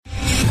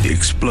The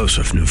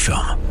explosive new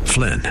film,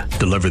 Flynn,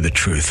 deliver the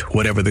truth,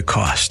 whatever the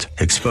cost,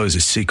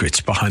 exposes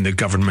secrets behind the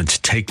government's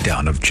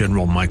takedown of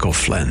General Michael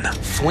Flynn.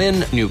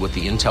 Flynn knew what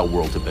the intel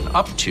world had been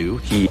up to.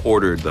 He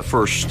ordered the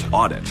first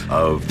audit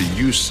of the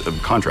use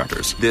of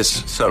contractors.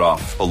 This set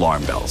off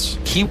alarm bells.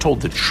 He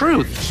told the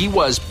truth. He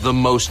was the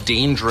most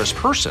dangerous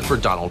person for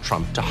Donald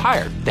Trump to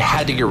hire. They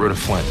had to get rid of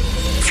Flynn.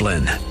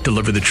 Flynn,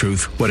 deliver the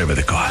truth, whatever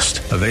the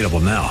cost. Available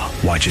now.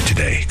 Watch it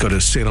today. Go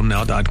to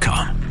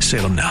salemnow.com.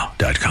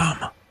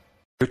 salemnow.com.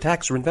 Your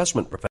tax or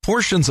investment professional.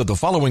 Portions of the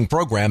following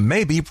program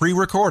may be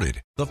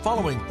pre-recorded. The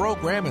following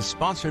program is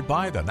sponsored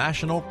by the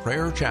National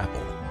Prayer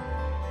Chapel.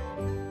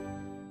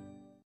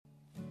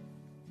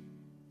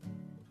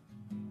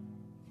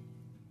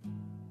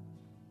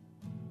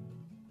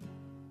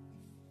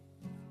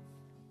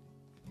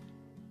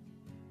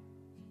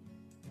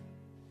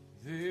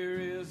 There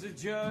is a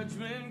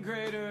judgment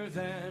greater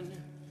than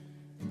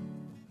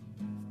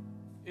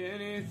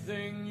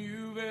anything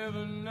you've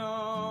ever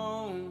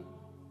known.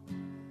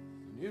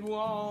 It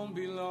won't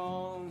be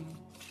long.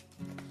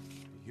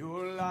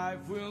 Your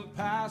life will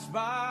pass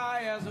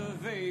by as a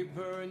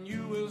vapor, and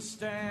you will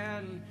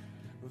stand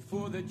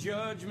before the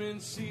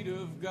judgment seat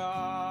of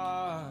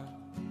God.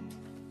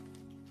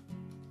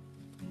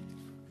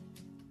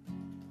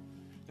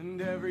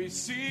 And every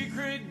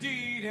secret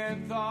deed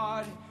and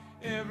thought,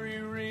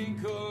 every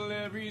wrinkle,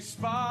 every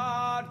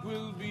spot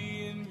will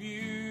be in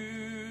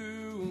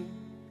view.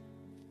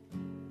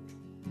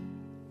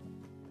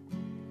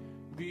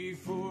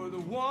 Before the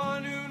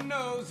one who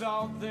knows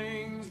all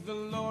things, the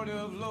Lord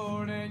of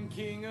Lords and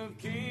King of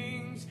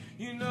Kings,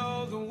 you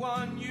know, the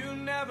one you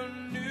never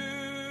knew.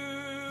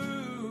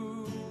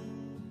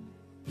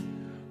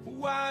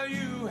 While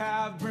you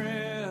have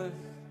breath,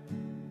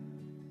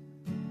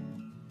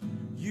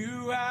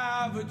 you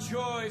have a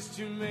choice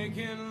to make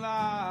in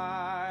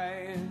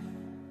life.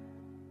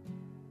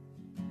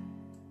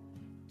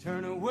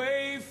 Turn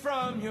away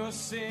from your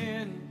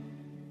sin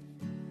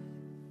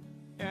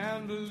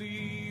and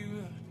believe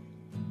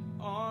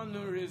on the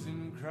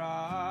risen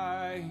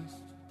Christ.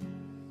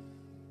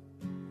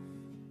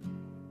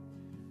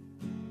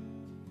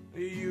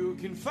 You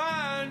can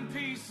find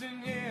peace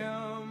in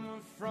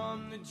Him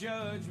from the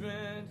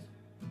judgment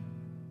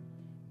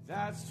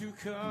that's to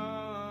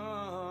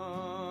come.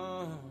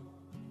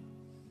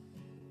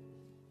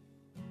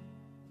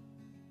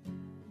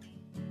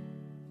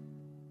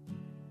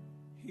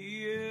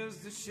 He is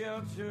the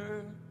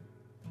shelter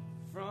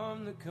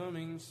from the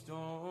coming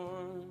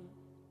storm.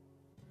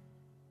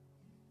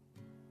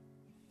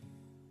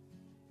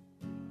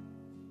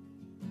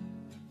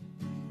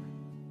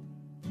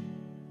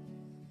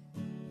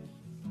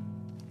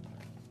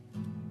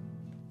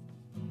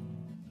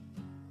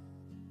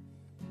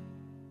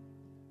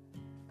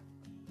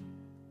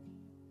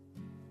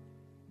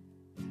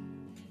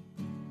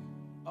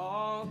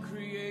 All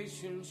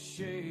creation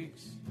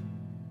shakes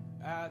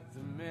at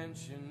the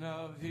mention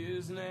of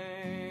His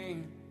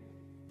name.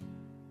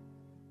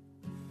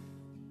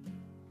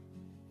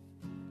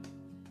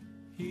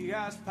 He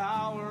has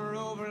power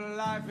over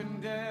life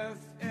and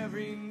death.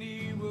 Every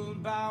knee will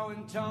bow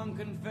and tongue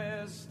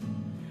confess.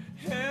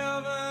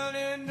 Heaven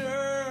and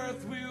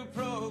earth will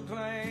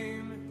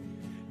proclaim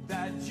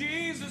that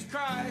Jesus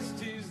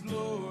Christ is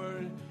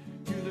Lord.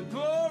 To the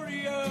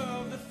glory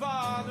of the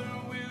Father,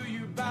 will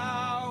you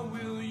bow?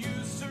 Will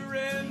you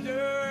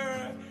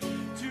surrender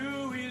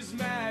to His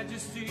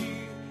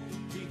majesty?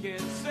 He can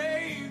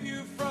save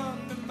you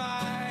from the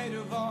might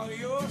of all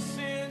your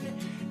sin.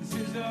 This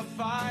is a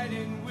fight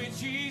in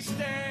which He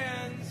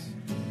stands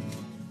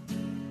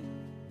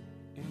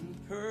in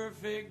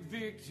perfect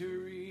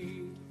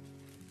victory.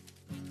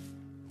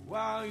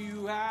 While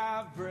you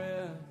have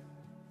breath,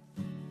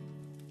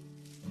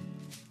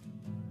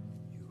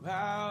 you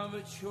have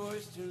a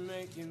choice to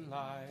make in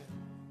life.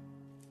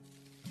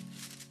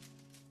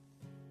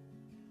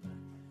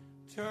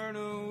 Turn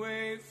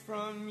away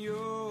from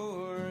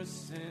your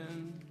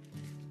sin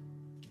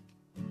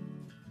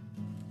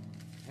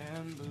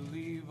and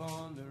believe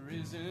on the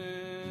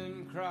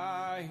risen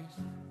Christ.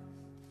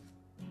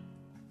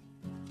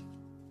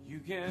 You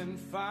can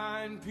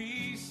find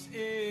peace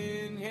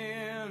in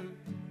Him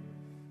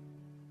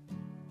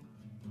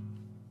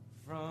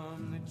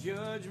from the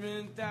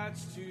judgment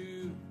that's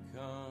to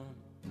come.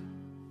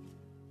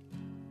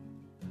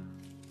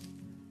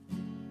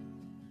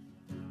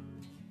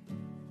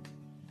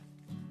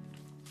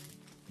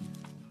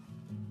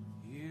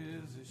 He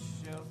is a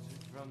shelter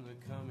from the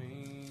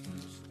coming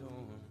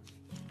storm.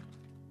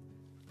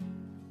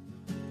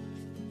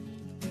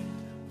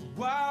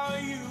 While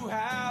you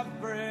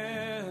have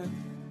breath,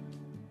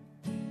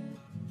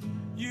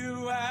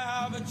 you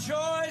have a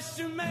choice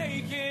to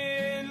make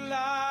in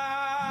life.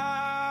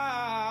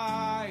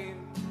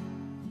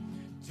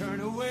 Turn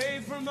away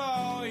from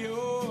all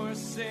your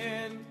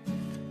sin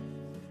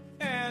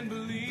and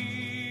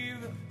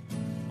believe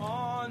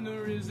on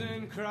the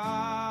risen Christ.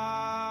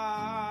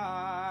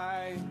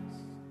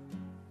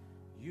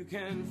 You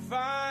can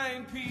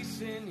find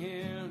peace in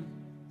Him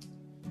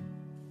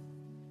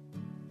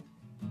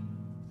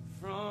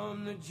from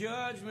from the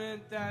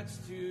judgment that's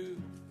to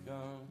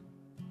come.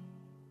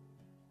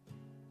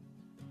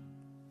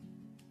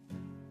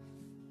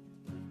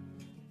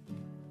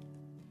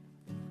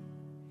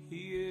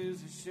 He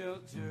is a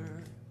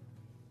shelter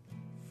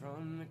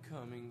from the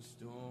coming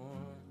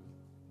storm.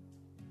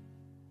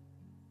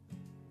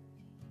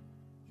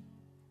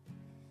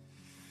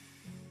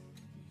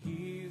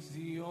 He's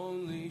the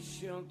only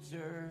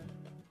shelter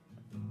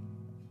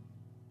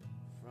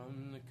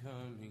from the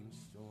coming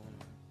storm.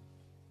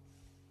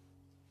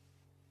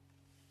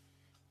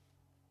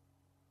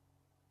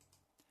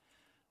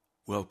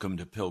 Welcome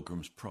to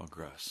Pilgrim's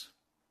Progress.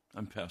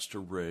 I'm Pastor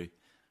Ray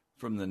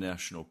from the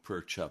National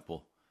Prayer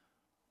Chapel.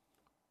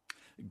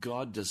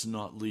 God does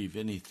not leave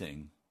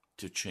anything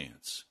to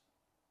chance.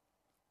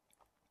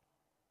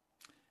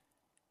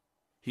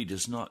 He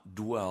does not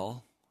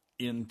dwell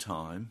in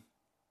time.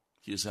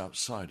 He is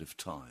outside of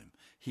time.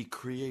 He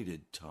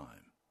created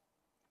time.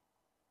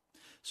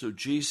 So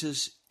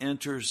Jesus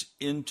enters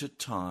into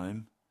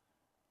time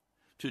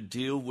to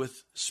deal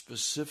with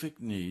specific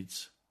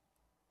needs,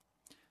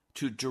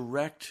 to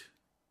direct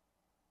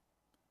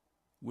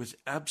with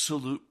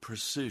absolute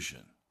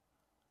precision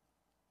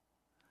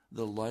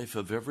the life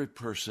of every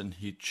person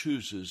he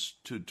chooses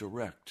to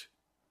direct.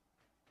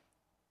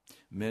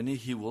 Many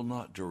he will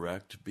not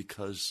direct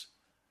because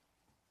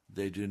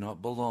they do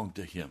not belong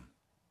to him.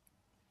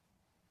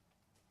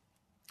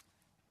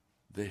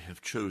 They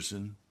have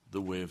chosen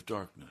the way of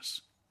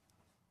darkness.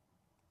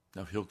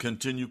 Now he'll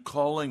continue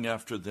calling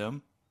after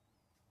them.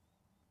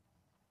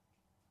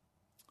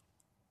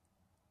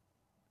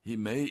 He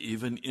may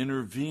even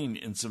intervene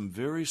in some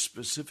very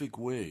specific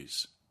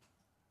ways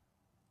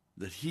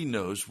that he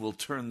knows will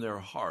turn their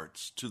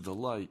hearts to the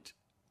light.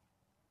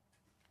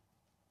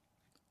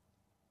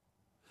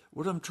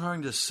 What I'm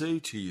trying to say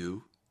to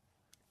you,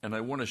 and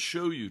I want to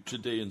show you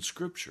today in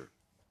Scripture,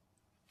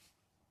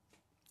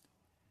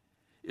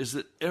 is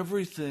that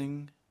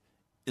everything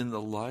in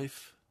the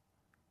life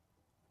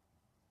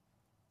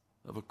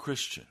of a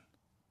Christian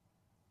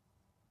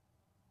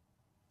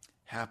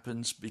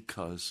happens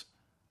because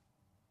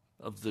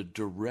of the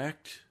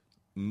direct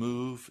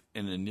move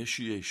and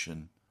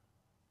initiation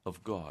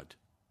of God.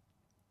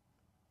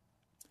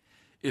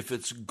 If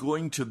it's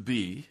going to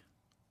be,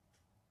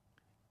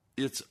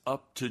 it's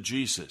up to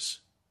Jesus.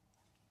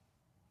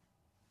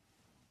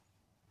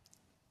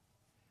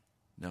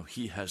 Now,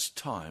 he has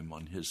time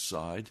on his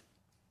side.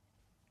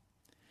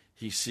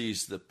 He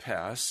sees the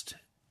past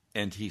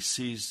and he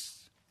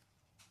sees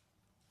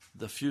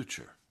the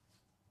future.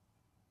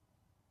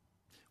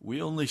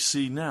 We only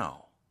see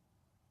now.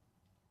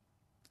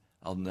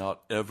 I'll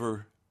not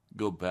ever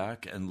go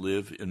back and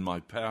live in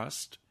my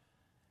past,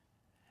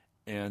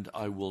 and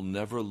I will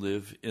never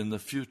live in the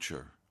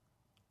future.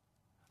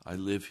 I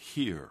live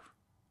here,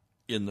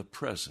 in the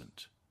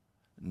present,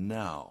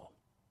 now.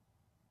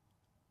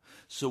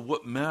 So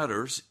what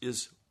matters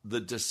is the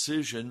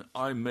decision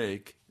I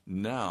make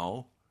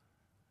now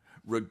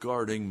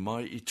regarding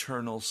my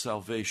eternal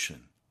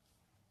salvation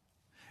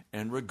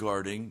and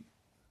regarding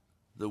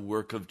the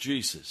work of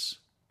Jesus.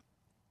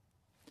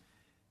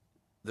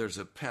 There's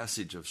a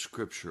passage of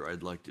Scripture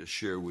I'd like to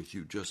share with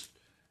you just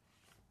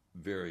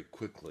very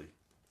quickly.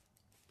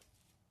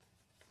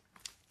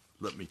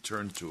 Let me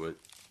turn to it.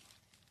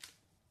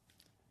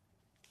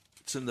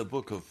 It's in the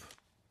book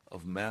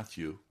of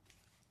Matthew.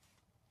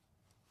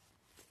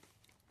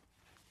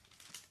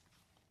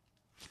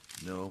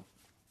 No.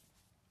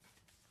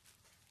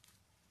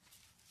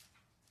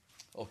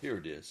 Oh, here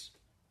it is.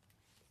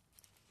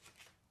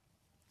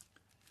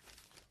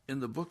 In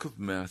the book of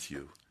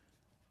Matthew,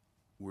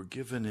 we're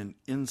given an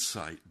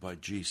insight by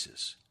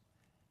Jesus.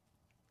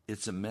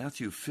 It's in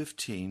Matthew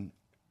 15,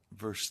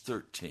 verse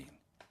 13.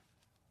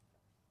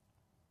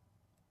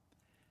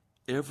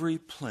 Every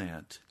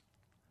plant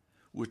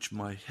which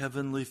my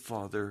heavenly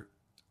Father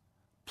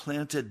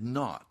planted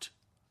not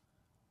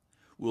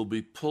will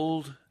be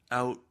pulled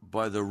out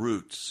by the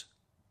roots.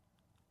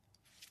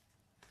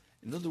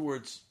 In other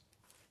words,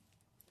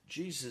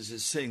 Jesus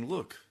is saying,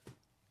 look,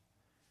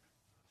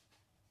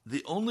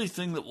 the only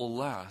thing that will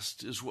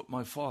last is what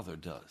my Father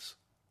does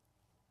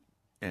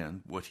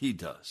and what he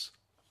does,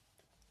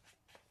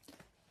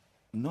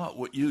 not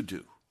what you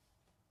do,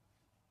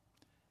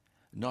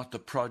 not the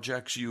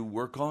projects you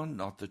work on,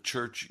 not the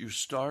church you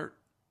start,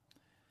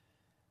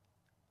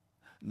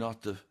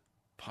 not the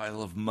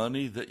pile of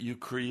money that you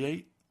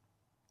create.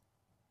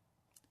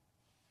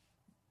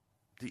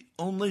 The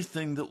only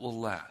thing that will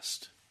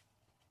last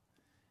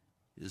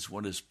is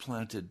what is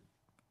planted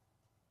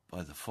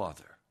by the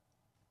Father.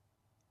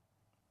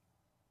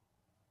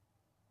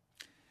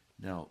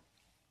 Now,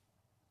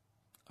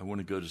 I want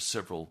to go to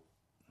several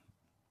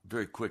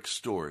very quick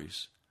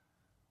stories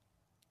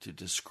to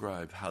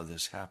describe how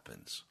this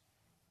happens.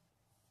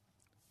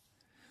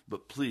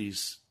 But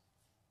please,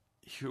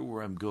 hear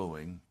where I'm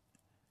going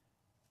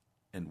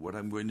and what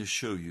I'm going to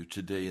show you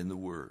today in the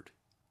Word.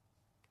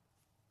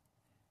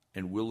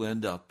 And we'll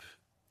end up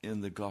in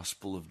the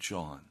Gospel of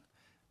John,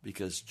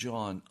 because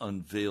John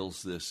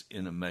unveils this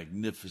in a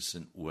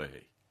magnificent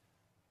way.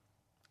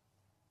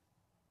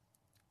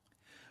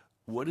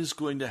 what is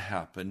going to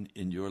happen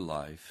in your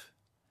life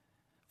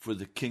for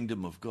the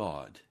kingdom of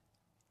God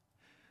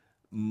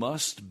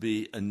must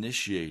be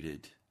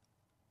initiated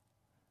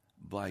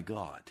by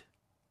God,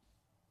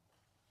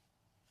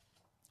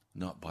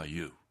 not by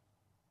you.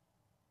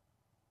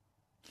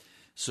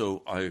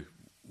 So I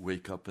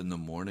wake up in the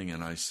morning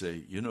and I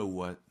say, you know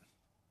what?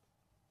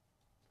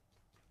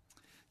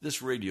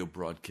 This radio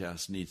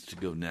broadcast needs to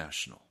go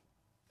national.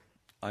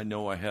 I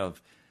know I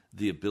have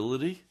the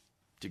ability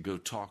to go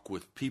talk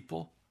with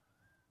people,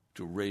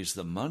 to raise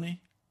the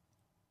money,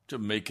 to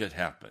make it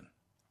happen.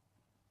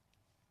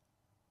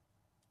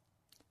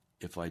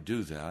 If I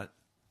do that,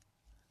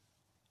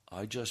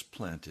 I just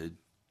planted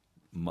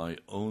my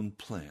own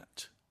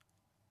plant.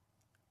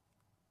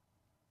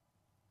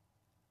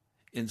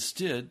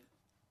 Instead,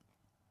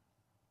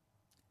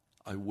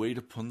 I wait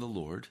upon the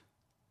Lord,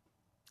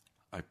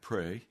 I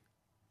pray,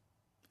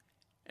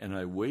 and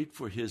I wait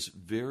for His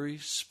very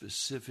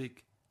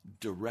specific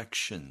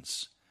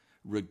directions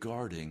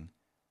regarding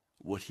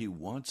what He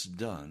wants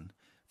done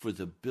for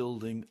the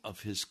building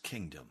of His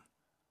kingdom.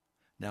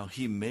 Now,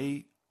 He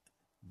may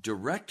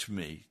direct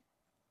me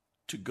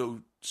to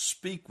go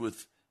speak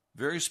with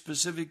very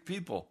specific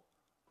people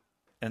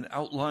and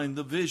outline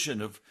the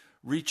vision of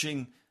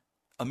reaching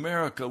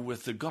America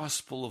with the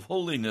gospel of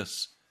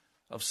holiness,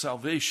 of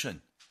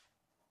salvation.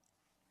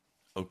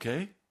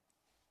 Okay?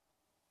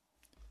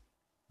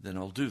 Then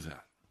I'll do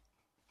that.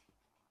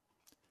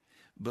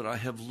 But I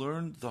have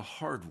learned the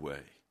hard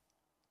way,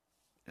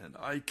 and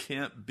I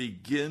can't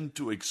begin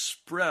to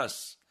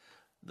express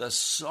the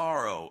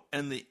sorrow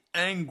and the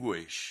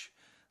anguish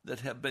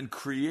that have been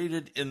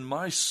created in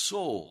my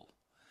soul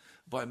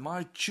by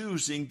my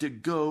choosing to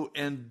go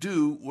and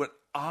do what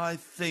I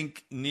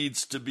think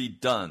needs to be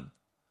done,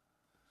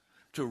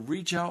 to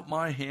reach out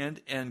my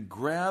hand and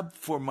grab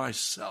for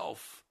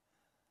myself.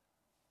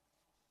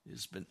 It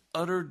has been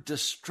utter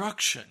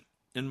destruction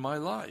in my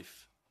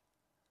life.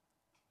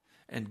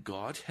 And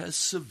God has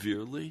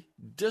severely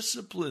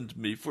disciplined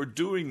me for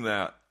doing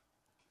that.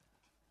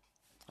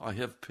 I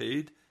have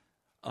paid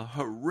a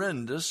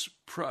horrendous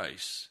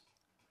price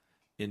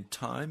in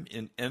time,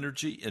 in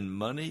energy, in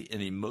money,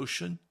 in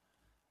emotion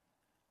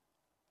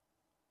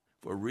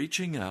for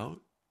reaching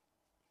out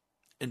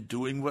and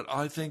doing what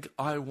I think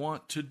I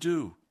want to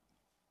do.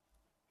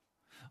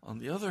 On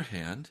the other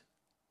hand,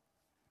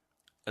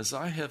 as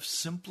I have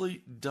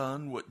simply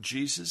done what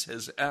Jesus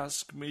has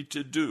asked me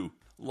to do,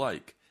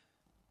 like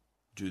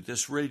do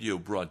this radio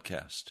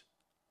broadcast,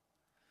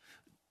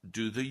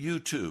 do the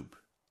YouTube,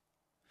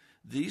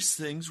 these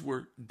things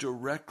were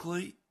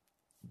directly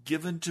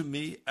given to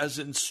me as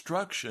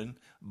instruction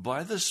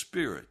by the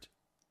Spirit.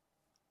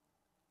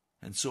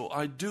 And so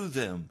I do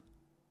them,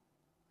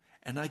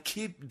 and I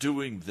keep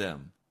doing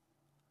them.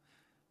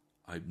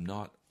 I'm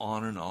not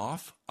on and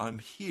off. I'm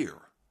here,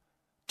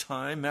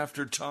 time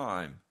after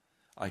time.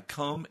 I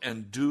come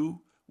and do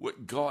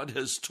what God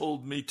has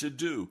told me to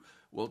do.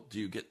 Well, do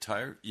you get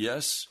tired?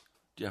 Yes.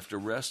 Do you have to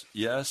rest?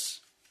 Yes.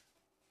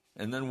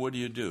 And then what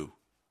do? Do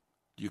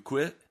you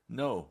quit?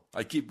 No.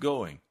 I keep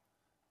going.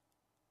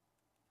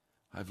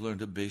 I've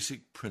learned a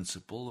basic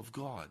principle of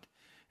God,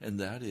 and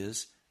that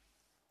is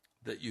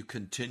that you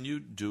continue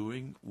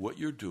doing what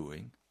you're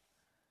doing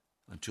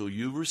until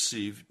you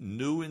receive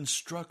new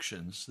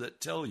instructions that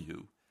tell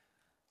you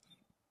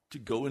to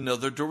go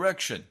another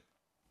direction.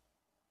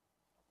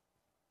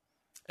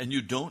 And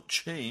you don't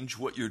change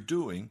what you're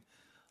doing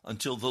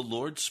until the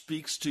Lord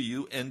speaks to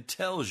you and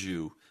tells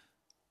you,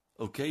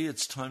 okay,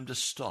 it's time to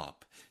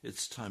stop.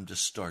 It's time to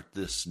start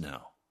this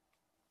now.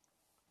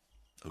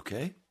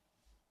 Okay?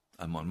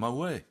 I'm on my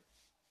way.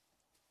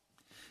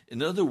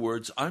 In other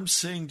words, I'm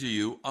saying to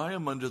you, I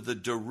am under the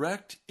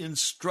direct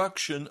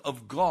instruction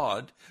of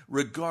God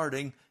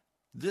regarding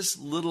this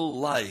little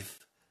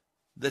life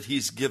that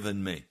He's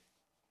given me.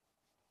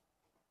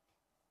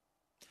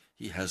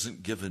 He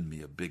hasn't given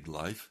me a big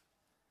life.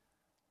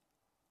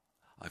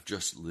 I've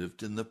just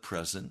lived in the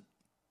present,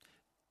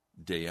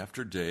 day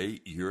after day,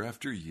 year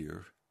after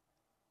year,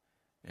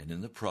 and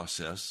in the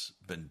process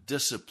been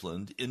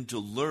disciplined into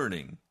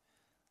learning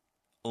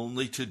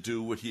only to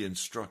do what He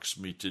instructs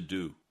me to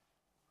do,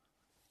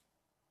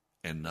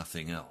 and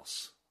nothing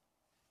else.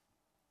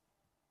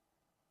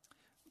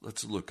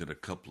 Let's look at a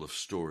couple of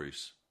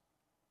stories.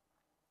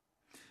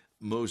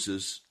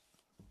 Moses,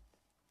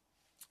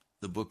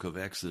 the book of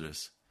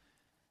Exodus,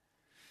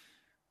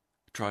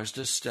 tries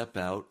to step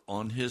out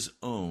on his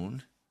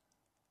own,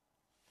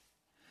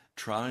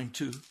 trying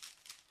to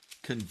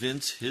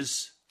convince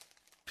his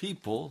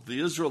people, the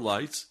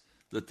Israelites,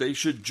 that they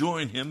should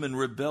join him in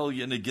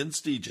rebellion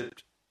against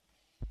Egypt.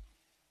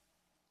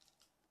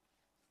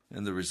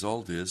 And the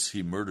result is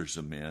he murders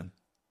a man,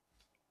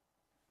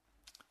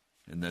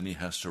 and then he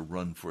has to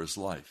run for his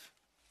life.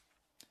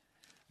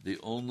 The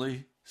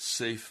only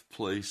safe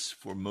place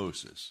for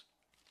Moses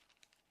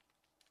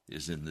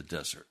is in the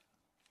desert,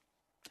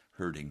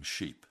 herding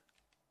sheep.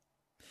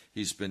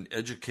 He's been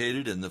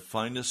educated in the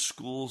finest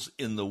schools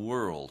in the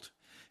world.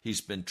 He's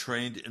been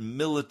trained in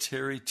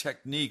military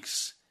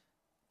techniques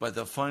by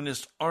the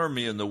finest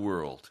army in the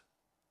world.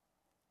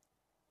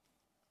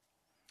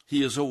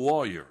 He is a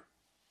warrior.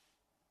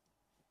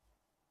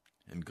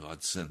 And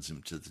God sends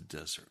him to the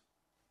desert.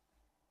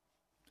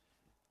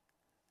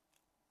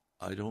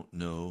 I don't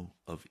know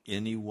of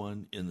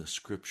anyone in the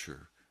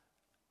Scripture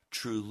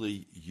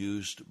truly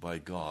used by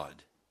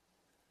God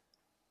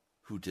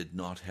who did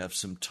not have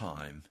some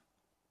time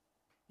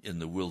in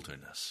the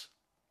wilderness.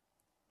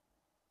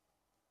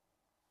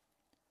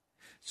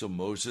 So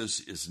Moses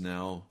is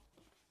now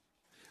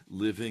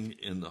living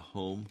in the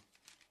home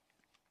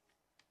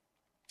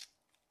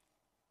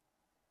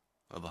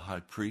of a high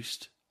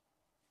priest,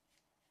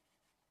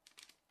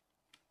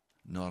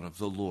 not of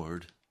the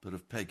Lord, but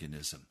of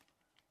paganism.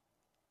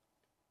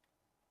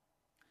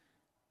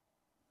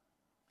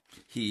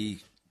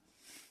 He's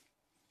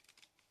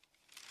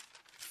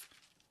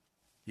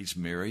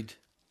married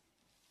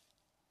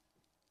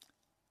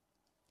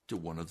to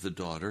one of the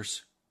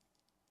daughters,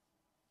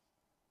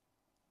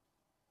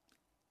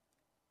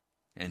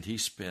 and he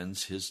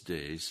spends his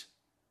days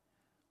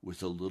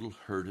with a little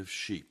herd of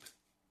sheep.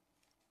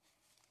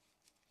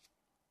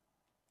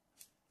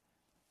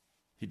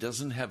 He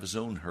doesn't have his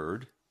own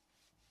herd.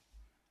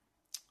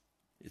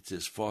 It's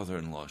his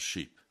father-in-law's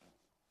sheep.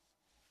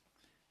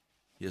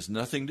 He has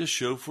nothing to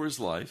show for his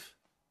life.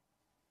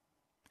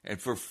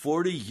 And for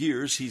 40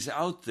 years, he's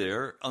out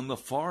there on the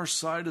far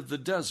side of the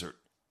desert,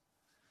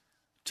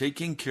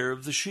 taking care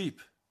of the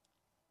sheep.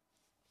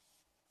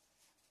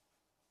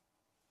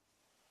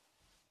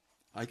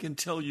 I can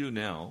tell you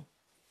now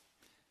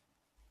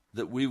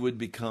that we would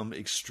become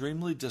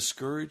extremely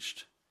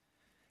discouraged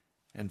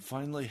and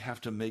finally have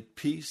to make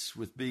peace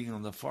with being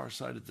on the far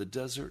side of the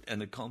desert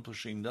and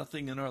accomplishing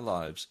nothing in our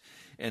lives.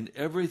 And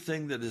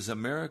everything that is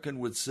American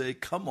would say,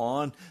 come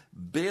on,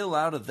 bail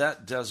out of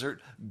that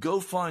desert, go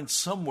find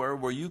somewhere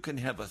where you can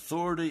have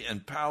authority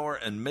and power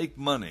and make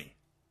money.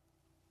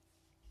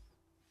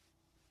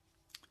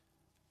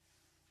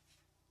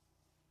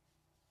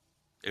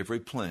 Every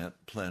plant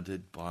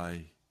planted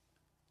by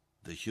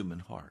the human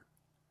heart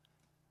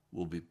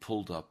will be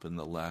pulled up in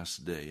the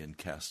last day and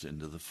cast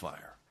into the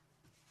fire.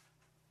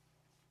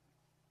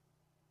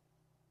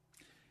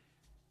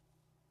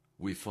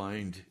 We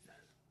find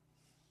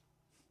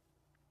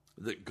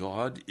that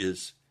God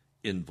is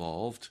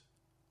involved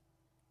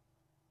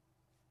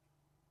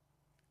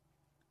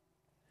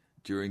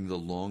during the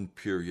long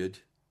period.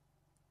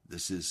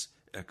 This is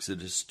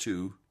Exodus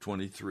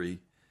 2:23.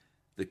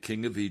 The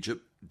king of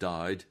Egypt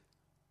died.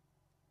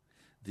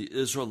 The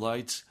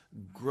Israelites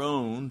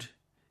groaned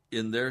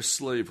in their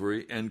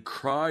slavery and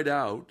cried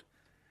out,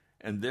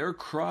 and their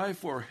cry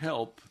for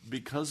help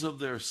because of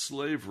their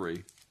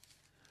slavery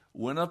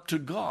went up to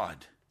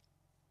God.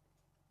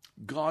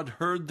 God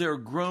heard their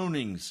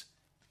groanings,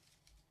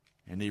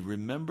 and he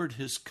remembered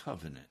his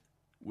covenant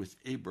with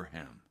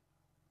Abraham,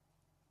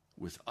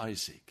 with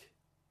Isaac,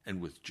 and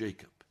with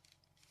Jacob.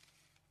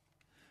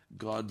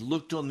 God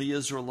looked on the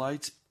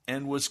Israelites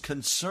and was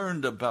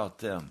concerned about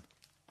them.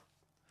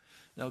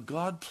 Now,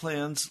 God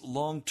plans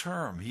long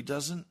term.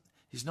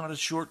 He's not a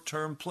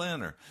short-term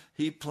planner.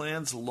 He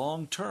plans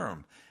long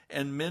term.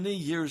 And many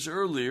years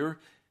earlier,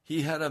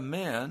 he had a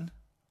man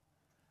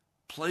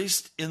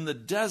placed in the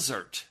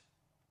desert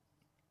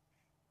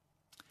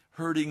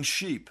herding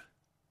sheep,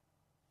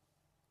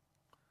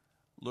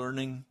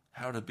 learning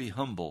how to be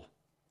humble,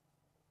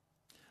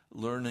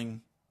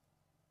 learning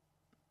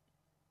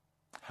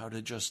how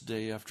to just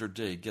day after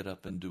day get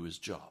up and do his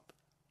job.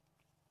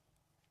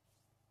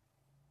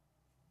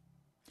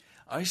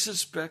 I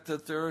suspect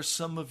that there are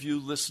some of you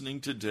listening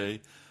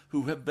today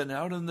who have been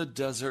out in the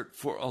desert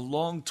for a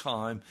long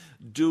time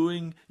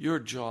doing your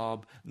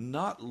job,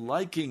 not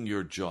liking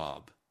your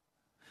job,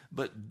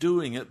 but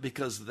doing it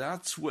because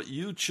that's what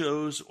you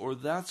chose or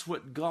that's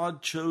what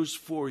God chose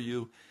for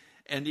you.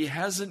 And he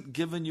hasn't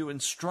given you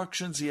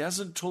instructions. He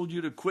hasn't told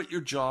you to quit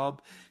your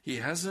job. He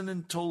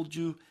hasn't told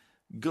you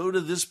go to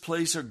this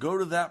place or go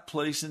to that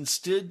place.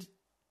 Instead,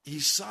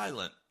 he's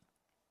silent.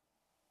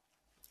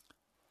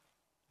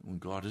 When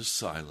God is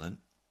silent,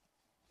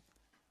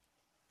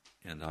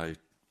 and I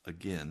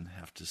again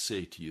have to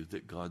say to you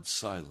that God's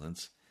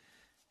silence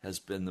has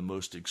been the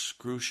most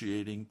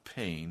excruciating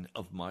pain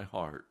of my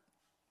heart.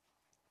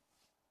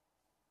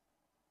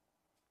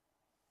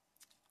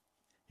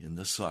 In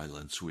the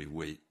silence, we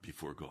wait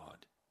before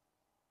God.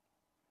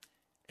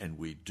 And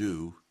we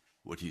do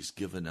what he's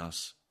given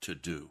us to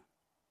do.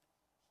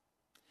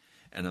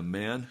 And a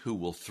man who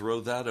will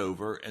throw that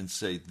over and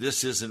say,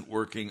 this isn't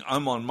working,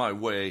 I'm on my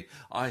way,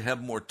 I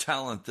have more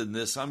talent than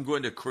this, I'm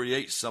going to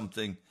create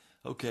something.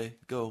 Okay,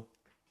 go.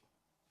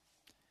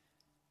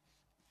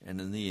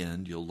 And in the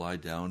end, you'll lie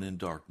down in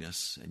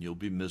darkness and you'll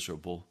be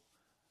miserable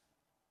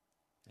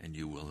and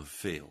you will have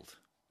failed.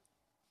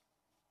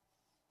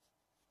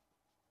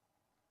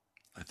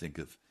 I think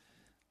of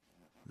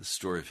the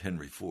story of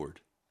Henry Ford.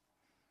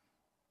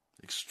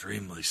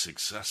 Extremely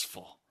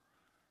successful.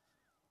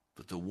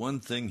 But the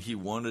one thing he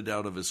wanted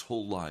out of his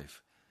whole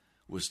life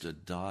was to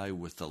die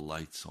with the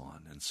lights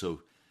on. And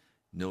so,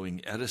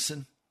 knowing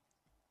Edison,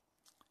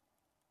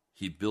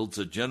 he builds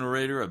a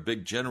generator, a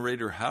big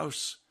generator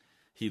house.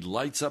 He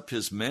lights up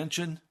his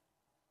mansion.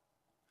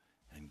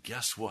 And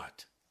guess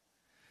what?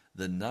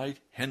 The night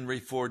Henry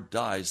Ford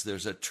dies,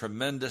 there's a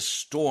tremendous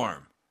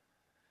storm.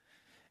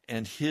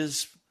 And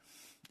his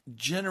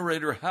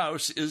generator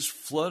house is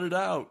flooded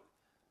out.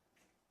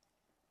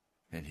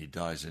 And he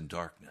dies in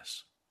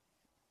darkness.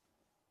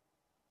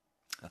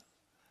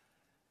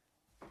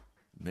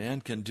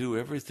 Man can do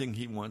everything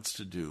he wants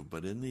to do,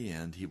 but in the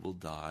end he will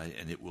die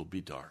and it will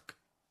be dark.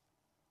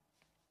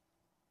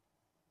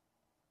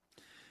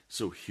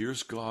 So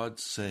here's God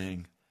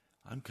saying,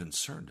 I'm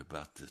concerned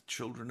about the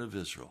children of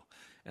Israel.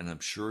 And I'm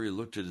sure he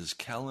looked at his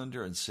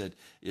calendar and said,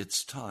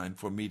 it's time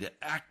for me to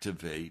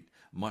activate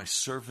my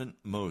servant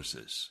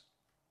Moses.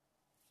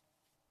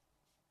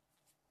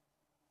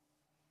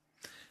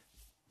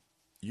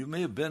 You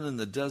may have been in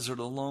the desert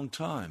a long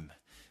time,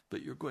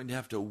 but you're going to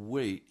have to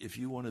wait. If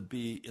you want to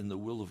be in the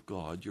will of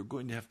God, you're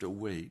going to have to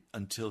wait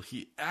until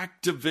he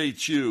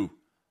activates you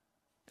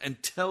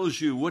and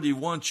tells you what he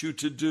wants you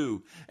to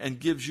do and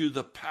gives you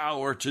the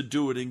power to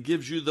do it and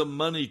gives you the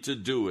money to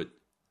do it.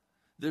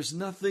 There's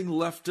nothing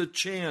left to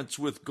chance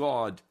with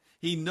God.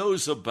 He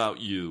knows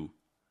about you.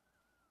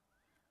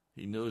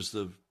 He knows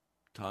the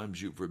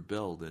times you've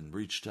rebelled and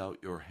reached out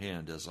your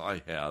hand, as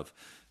I have,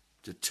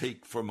 to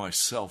take for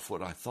myself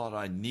what I thought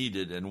I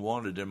needed and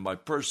wanted in my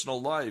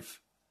personal life.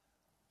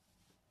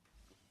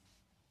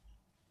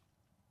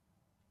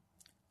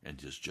 And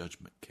his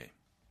judgment came.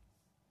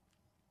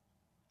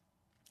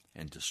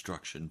 And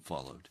destruction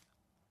followed.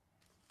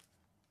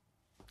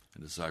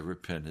 And as I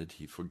repented,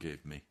 he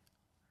forgave me.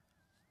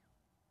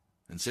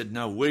 And said,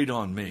 now wait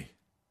on me.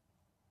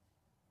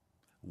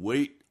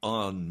 Wait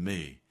on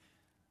me.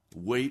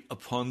 Wait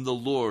upon the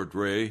Lord,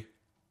 Ray.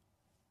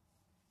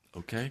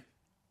 Okay?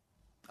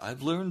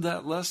 I've learned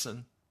that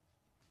lesson.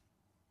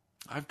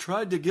 I've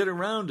tried to get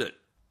around it.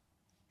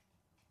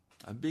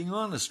 I'm being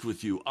honest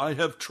with you. I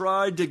have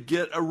tried to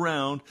get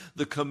around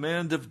the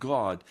command of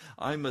God.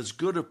 I'm as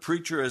good a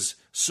preacher as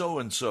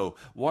so-and-so.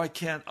 Why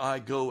can't I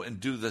go and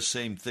do the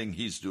same thing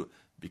he's doing?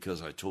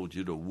 Because I told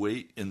you to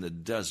wait in the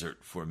desert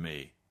for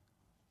me.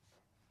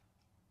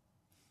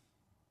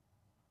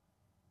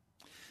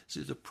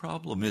 See, the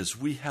problem is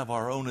we have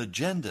our own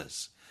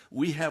agendas.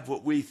 We have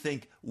what we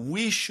think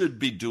we should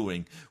be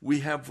doing. We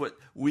have what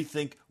we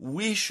think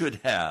we should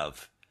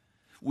have.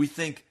 We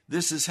think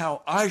this is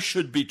how I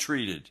should be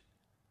treated.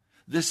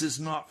 This is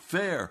not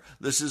fair.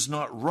 This is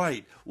not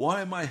right.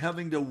 Why am I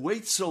having to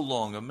wait so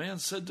long? A man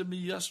said to me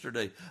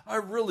yesterday, I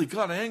really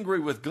got angry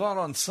with God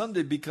on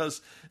Sunday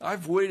because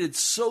I've waited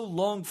so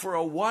long for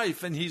a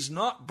wife and he's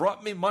not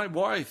brought me my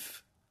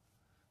wife.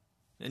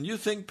 And you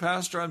think,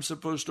 Pastor, I'm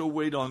supposed to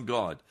wait on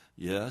God?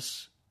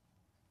 Yes.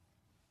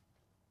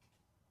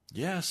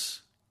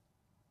 Yes.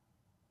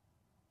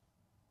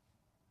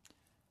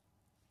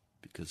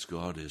 Because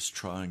God is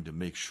trying to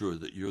make sure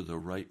that you're the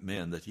right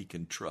man that he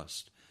can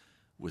trust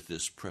with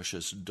this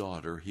precious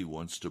daughter he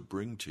wants to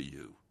bring to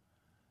you.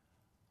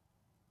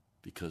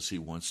 Because he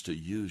wants to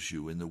use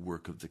you in the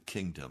work of the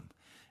kingdom.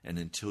 And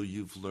until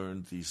you've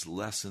learned these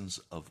lessons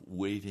of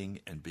waiting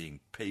and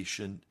being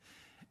patient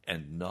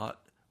and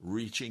not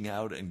reaching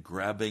out and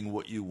grabbing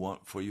what you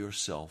want for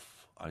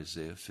yourself,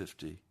 Isaiah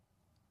 50.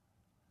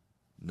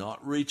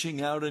 Not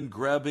reaching out and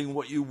grabbing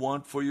what you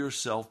want for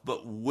yourself,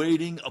 but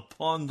waiting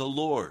upon the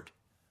Lord.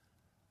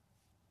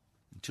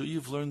 Until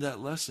you've learned that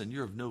lesson,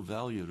 you're of no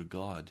value to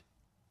God.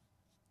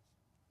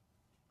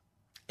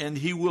 And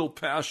he will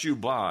pass you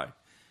by.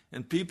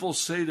 And people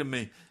say to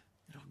me,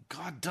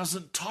 God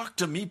doesn't talk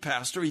to me,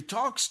 Pastor. He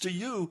talks to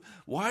you.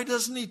 Why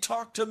doesn't he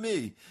talk to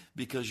me?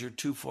 Because you're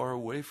too far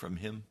away from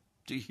him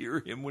to hear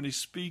him when he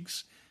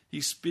speaks.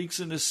 He speaks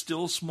in a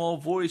still small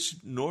voice,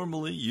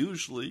 normally,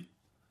 usually.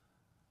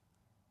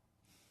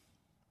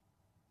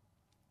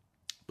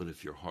 But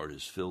if your heart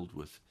is filled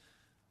with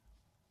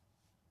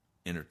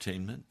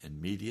entertainment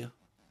and media,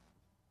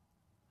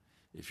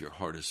 if your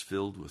heart is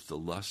filled with the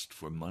lust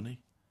for money,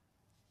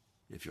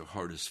 if your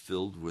heart is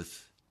filled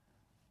with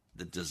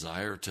the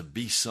desire to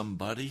be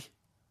somebody,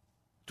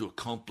 to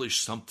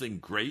accomplish something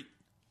great,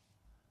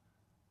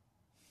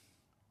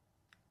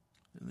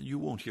 you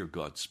won't hear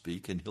God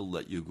speak, and he'll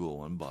let you go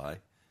on by.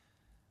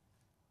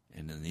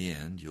 And in the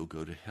end, you'll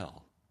go to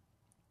hell.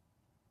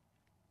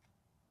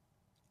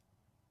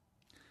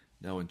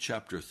 Now in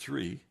chapter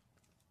 3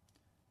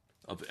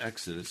 of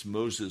Exodus,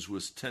 Moses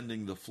was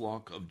tending the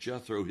flock of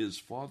Jethro, his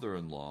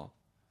father-in-law,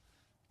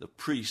 the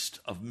priest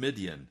of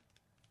Midian.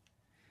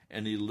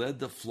 And he led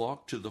the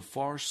flock to the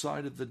far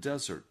side of the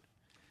desert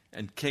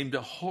and came to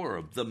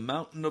Horeb, the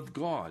mountain of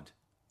God.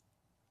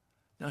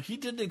 Now, he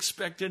didn't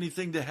expect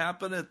anything to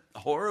happen at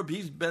Horeb.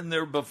 He's been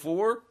there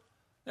before,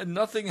 and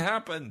nothing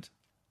happened.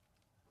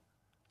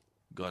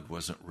 God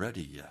wasn't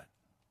ready yet.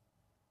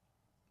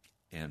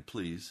 And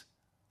please,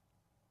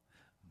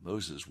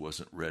 Moses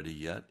wasn't ready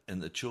yet,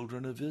 and the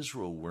children of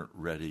Israel weren't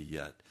ready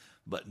yet.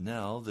 But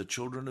now the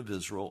children of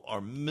Israel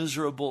are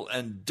miserable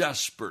and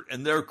desperate,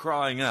 and they're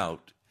crying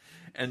out.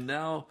 And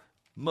now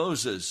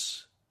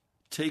Moses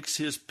takes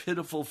his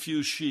pitiful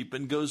few sheep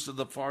and goes to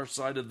the far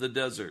side of the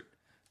desert,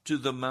 to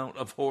the Mount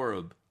of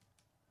Horeb.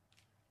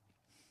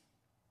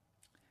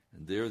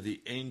 And there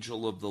the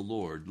angel of the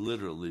Lord,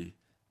 literally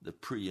the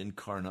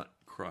pre-incarnate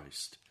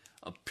Christ,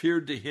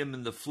 appeared to him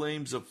in the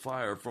flames of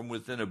fire from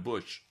within a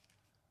bush.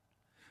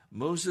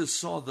 Moses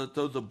saw that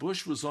though the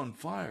bush was on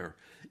fire,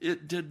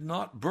 it did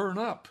not burn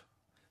up.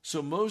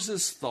 So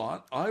Moses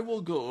thought, I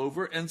will go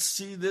over and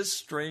see this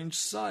strange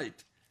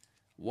sight,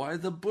 why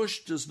the bush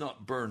does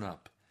not burn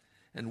up.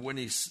 And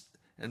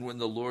when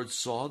the Lord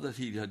saw that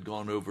he had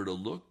gone over to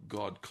look,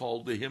 God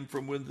called to him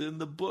from within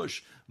the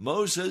bush,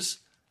 Moses,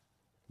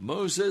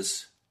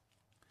 Moses.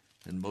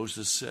 And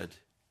Moses said,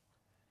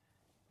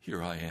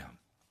 here I am.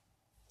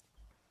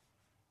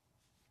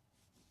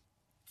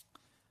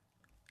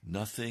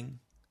 Nothing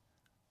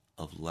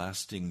of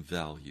lasting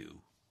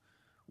value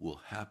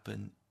will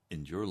happen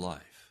in your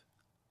life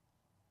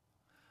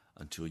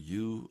until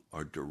you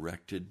are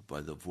directed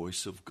by the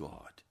voice of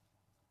God.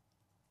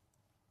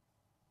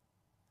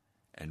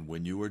 And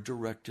when you are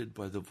directed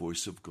by the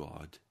voice of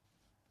God,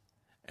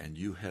 and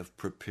you have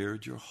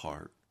prepared your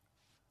heart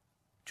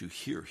to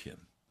hear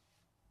him,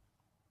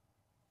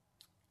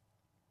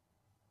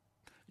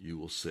 you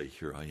will say,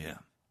 here I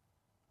am.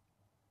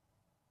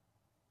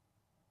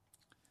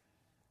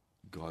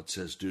 God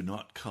says, do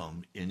not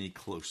come any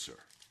closer.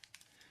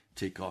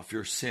 Take off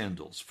your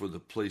sandals, for the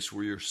place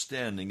where you're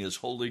standing is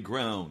holy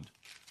ground.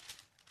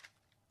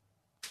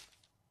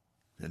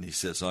 Then he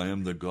says, I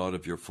am the God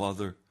of your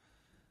father,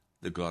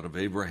 the God of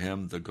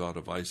Abraham, the God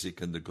of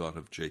Isaac, and the God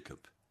of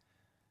Jacob.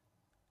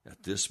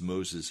 At this,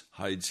 Moses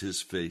hides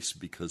his face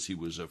because he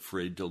was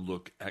afraid to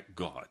look at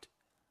God.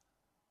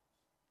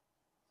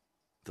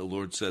 The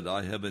Lord said,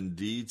 I have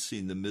indeed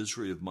seen the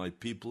misery of my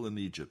people in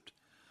Egypt.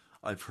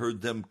 I've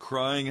heard them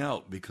crying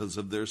out because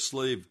of their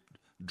slave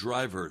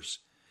drivers,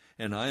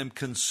 and I am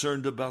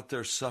concerned about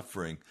their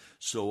suffering.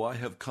 So I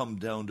have come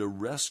down to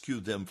rescue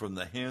them from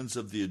the hands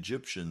of the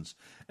Egyptians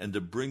and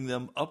to bring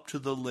them up to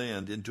the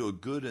land, into a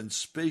good and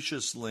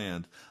spacious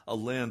land, a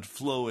land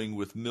flowing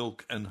with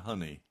milk and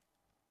honey.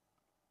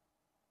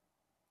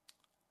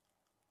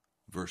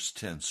 Verse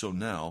 10, so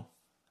now,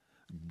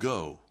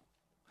 go.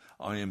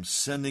 I am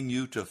sending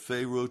you to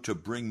Pharaoh to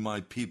bring my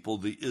people,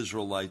 the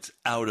Israelites,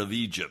 out of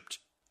Egypt.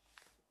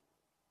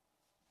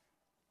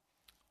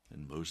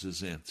 And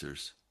Moses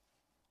answers,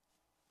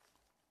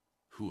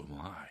 who am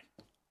I,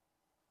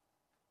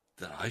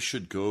 that I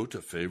should go to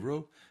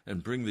Pharaoh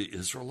and bring the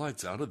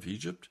Israelites out of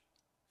Egypt?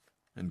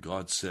 And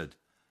God said,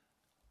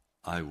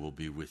 I will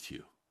be with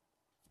you.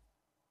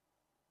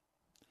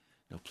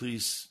 Now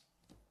please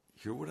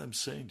hear what I'm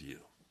saying to you.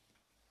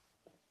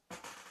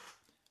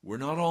 We're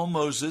not all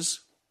Moses.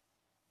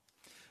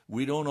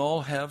 We don't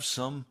all have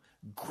some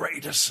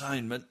great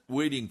assignment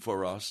waiting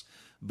for us,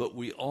 but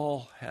we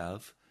all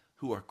have,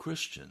 who are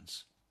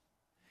Christians,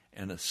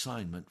 an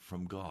assignment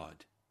from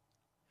God.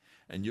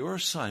 And your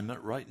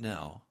assignment right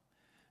now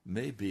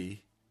may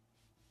be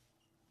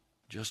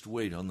just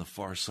wait on the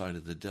far side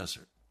of the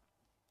desert.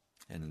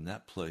 And in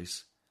that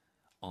place,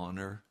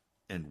 honor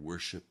and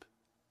worship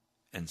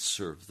and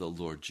serve the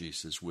Lord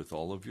Jesus with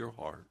all of your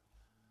heart,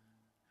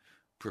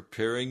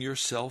 preparing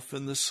yourself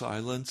in the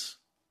silence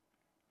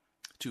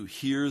to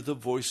hear the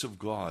voice of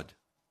God.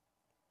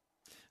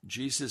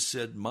 Jesus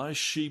said, my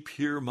sheep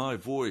hear my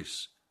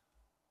voice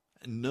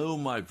and know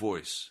my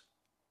voice.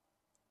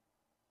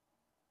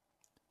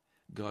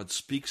 God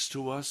speaks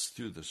to us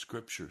through the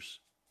scriptures.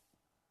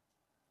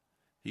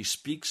 He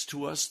speaks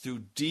to us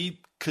through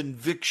deep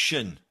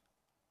conviction.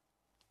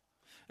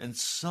 And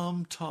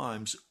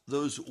sometimes,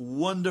 those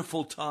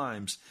wonderful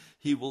times,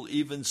 he will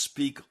even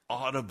speak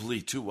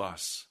audibly to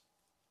us.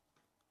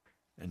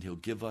 And he'll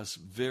give us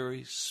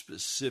very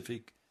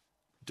specific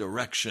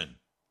direction.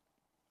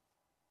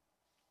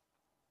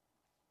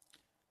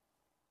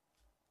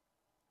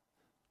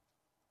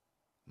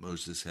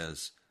 Moses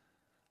has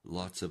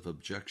lots of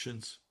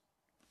objections.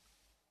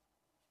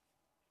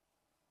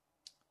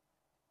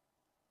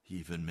 He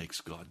even makes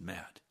God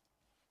mad.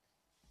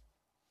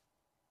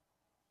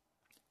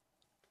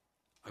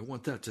 I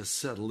want that to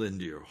settle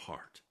into your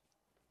heart.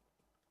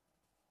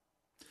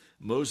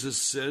 Moses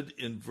said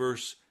in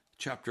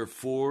chapter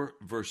 4,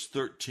 verse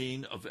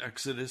 13 of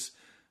Exodus,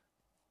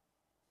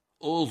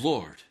 O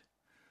Lord,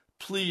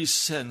 please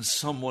send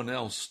someone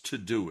else to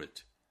do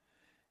it.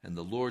 And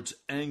the Lord's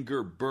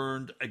anger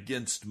burned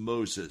against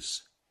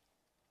Moses.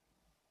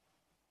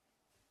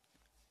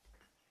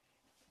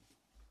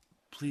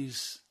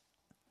 Please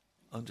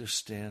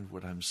understand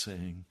what I'm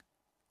saying.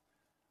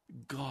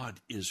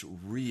 God is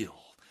real.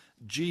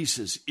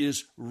 Jesus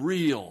is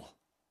real.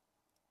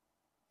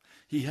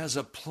 He has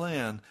a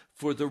plan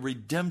for the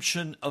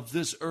redemption of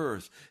this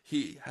earth.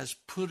 He has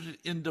put it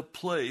into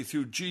play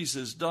through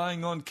Jesus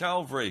dying on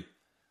Calvary.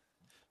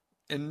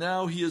 And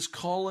now he is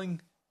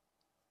calling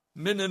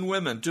men and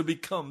women to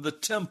become the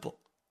temple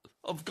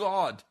of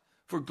God,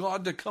 for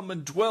God to come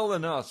and dwell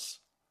in us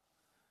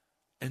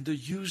and to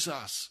use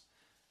us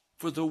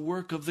for the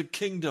work of the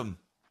kingdom.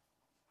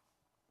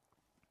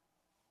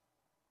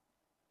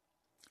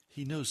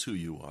 He knows who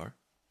you are.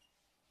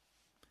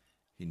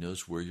 He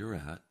knows where you're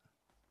at.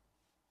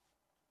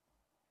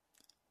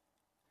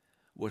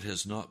 What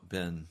has not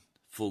been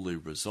fully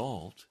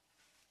resolved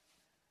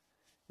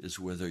is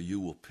whether you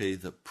will pay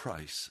the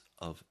price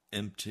of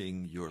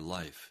emptying your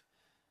life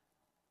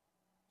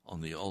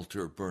on the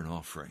altar of burnt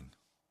offering.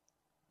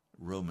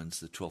 Romans,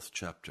 the 12th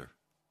chapter.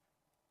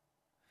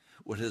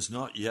 What has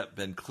not yet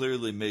been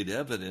clearly made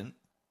evident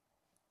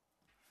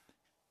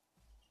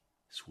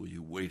is, will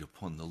you wait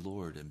upon the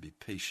Lord and be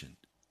patient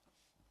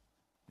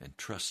and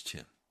trust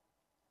Him?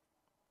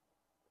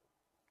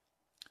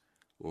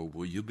 Or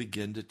will you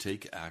begin to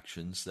take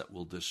actions that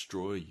will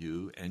destroy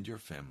you and your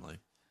family,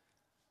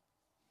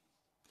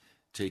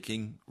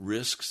 taking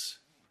risks,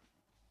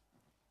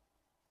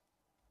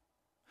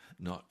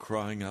 not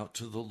crying out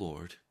to the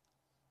Lord?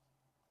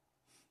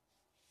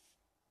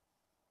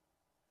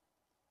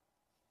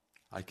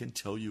 I can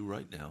tell you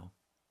right now,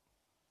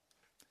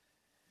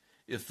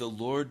 if the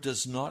Lord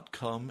does not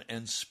come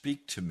and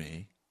speak to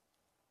me,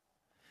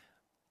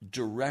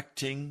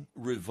 directing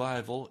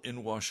revival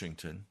in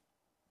Washington,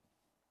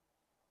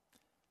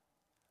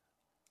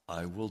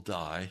 I will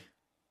die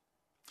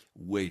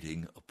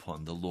waiting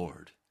upon the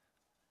Lord.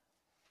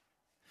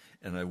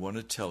 And I want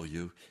to tell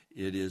you,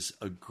 it is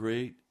a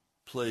great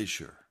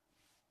pleasure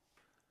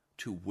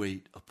to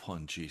wait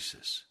upon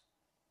Jesus.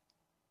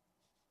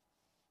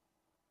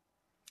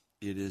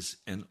 It is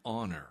an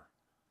honor,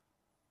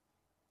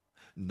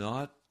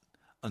 not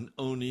an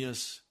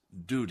onerous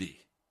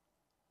duty.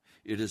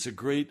 It is a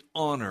great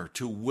honor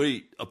to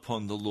wait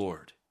upon the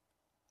Lord.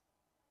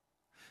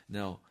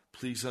 Now,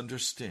 please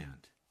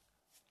understand,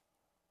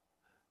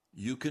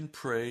 you can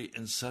pray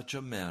in such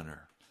a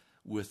manner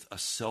with a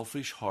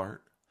selfish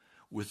heart,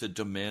 with a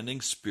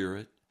demanding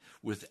spirit,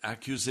 with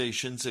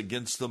accusations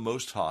against the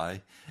Most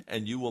High,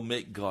 and you will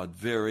make God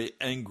very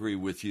angry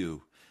with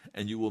you,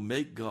 and you will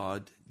make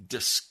God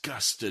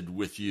disgusted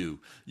with you.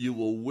 You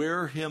will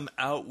wear Him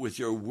out with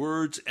your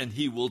words, and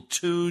He will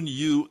tune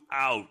you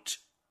out.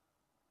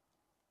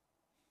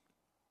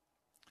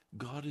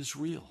 God is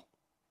real.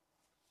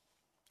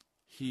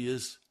 He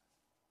is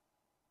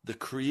the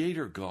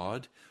Creator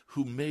God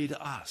who made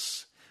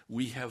us.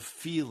 We have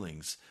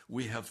feelings,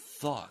 we have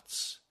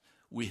thoughts,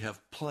 we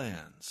have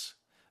plans.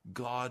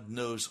 God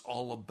knows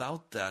all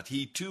about that.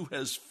 He too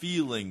has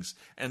feelings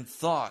and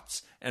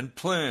thoughts and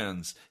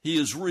plans. He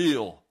is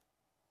real.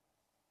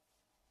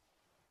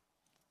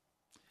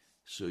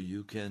 So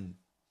you can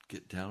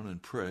get down and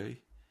pray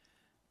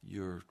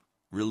your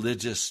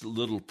religious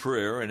little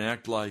prayer and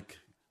act like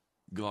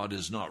God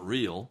is not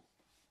real.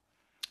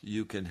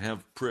 You can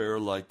have prayer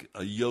like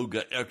a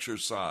yoga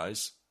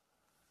exercise.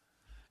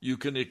 You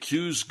can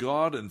accuse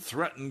God and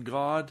threaten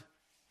God.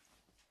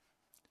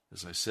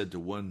 As I said to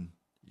one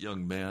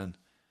young man,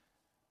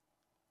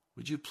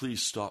 would you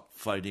please stop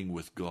fighting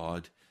with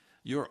God?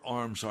 Your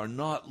arms are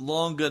not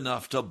long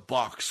enough to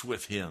box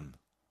with Him.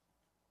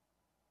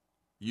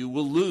 You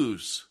will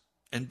lose,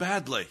 and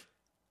badly.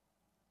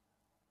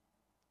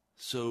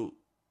 So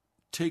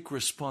take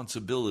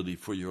responsibility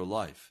for your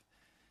life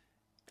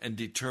and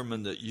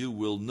determine that you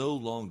will no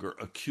longer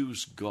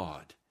accuse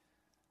God.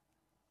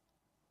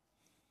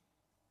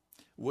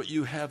 What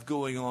you have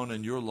going on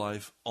in your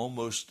life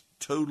almost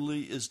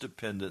totally is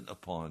dependent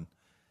upon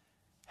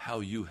how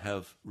you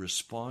have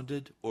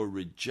responded or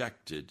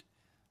rejected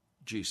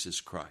Jesus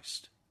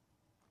Christ.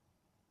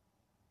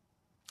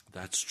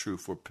 That's true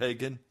for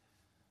pagan.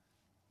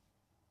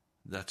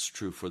 That's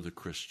true for the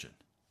Christian.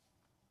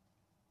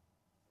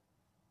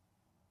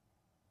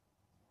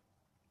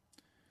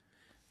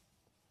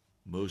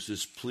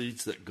 Moses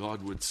pleads that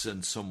God would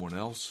send someone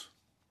else,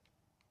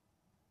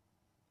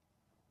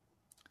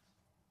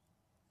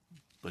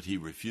 but he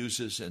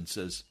refuses and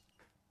says,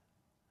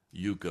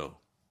 you go.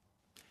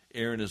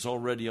 Aaron is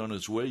already on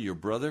his way, your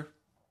brother.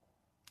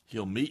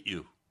 He'll meet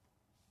you.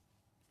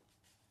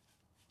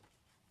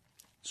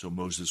 So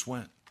Moses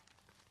went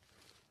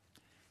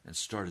and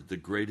started the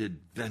great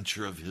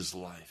adventure of his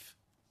life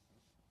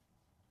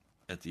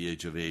at the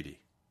age of 80.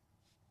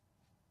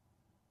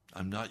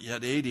 I'm not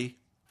yet 80.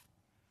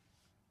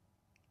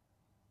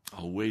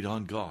 I'll wait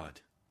on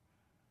God.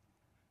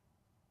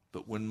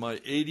 But when my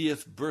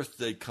 80th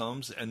birthday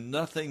comes and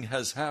nothing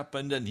has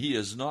happened and He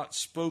has not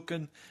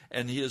spoken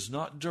and He has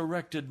not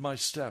directed my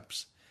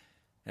steps,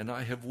 and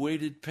I have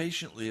waited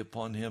patiently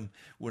upon Him,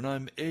 when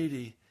I'm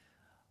 80,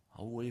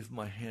 I'll wave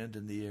my hand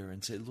in the air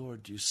and say,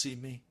 Lord, do you see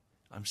me?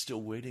 I'm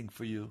still waiting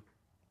for you.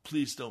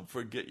 Please don't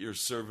forget your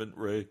servant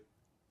Ray.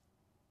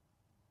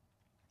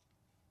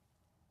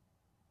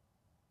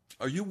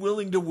 Are you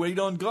willing to wait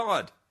on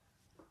God?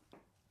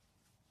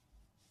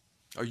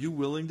 Are you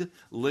willing to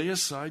lay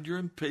aside your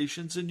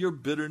impatience and your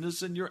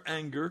bitterness and your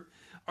anger?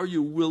 Are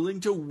you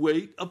willing to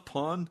wait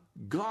upon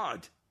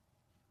God?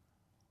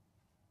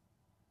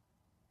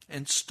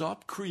 And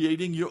stop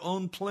creating your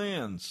own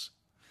plans.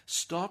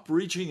 Stop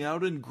reaching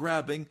out and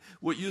grabbing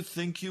what you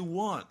think you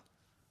want.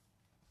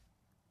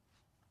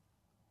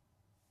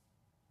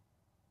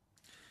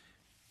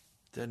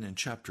 Then in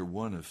chapter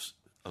 1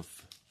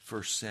 of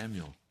 1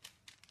 Samuel,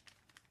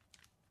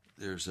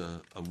 there's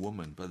a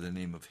woman by the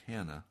name of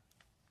Hannah,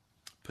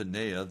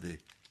 Peninnah, the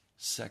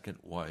second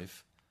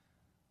wife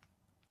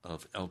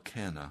of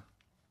Elkanah,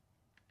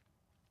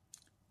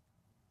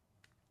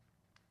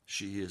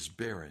 she is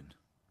barren.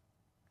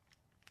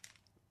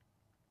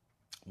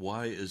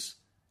 Why is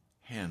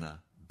Hannah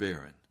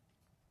barren?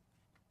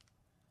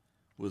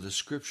 Well, the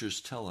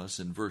scriptures tell us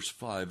in verse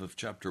 5 of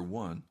chapter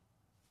 1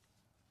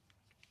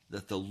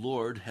 that the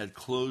Lord had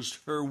closed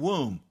her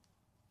womb.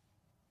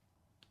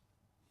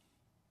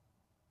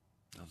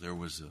 Now, there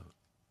was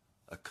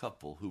a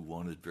couple who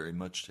wanted very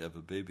much to have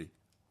a baby.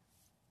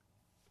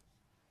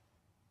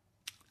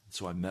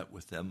 So I met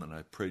with them and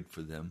I prayed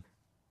for them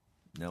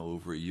now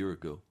over a year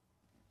ago.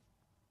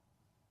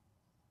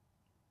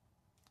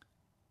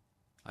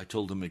 I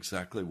told them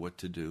exactly what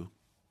to do.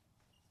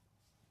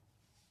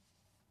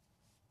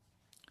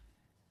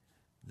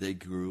 They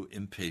grew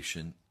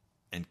impatient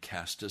and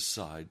cast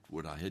aside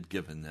what I had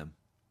given them.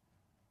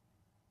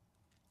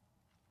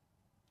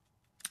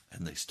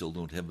 And they still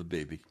don't have a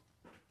baby.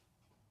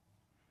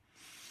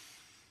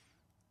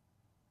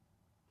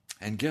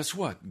 And guess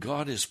what?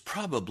 God is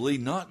probably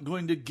not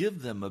going to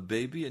give them a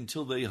baby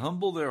until they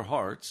humble their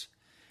hearts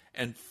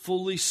and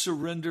fully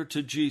surrender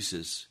to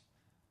Jesus.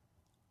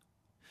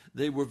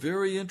 They were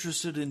very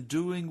interested in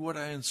doing what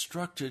I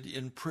instructed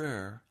in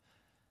prayer,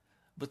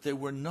 but they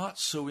were not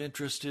so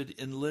interested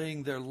in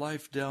laying their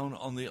life down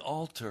on the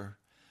altar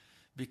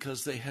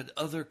because they had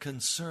other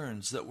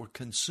concerns that were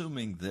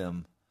consuming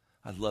them.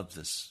 I love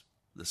this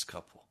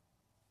couple.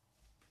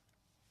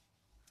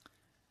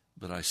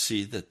 But I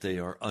see that they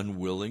are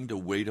unwilling to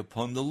wait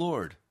upon the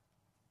Lord.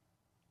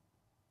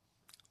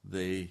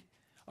 They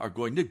are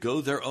going to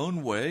go their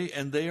own way,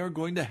 and they are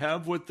going to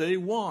have what they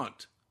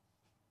want.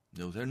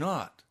 No, they're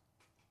not.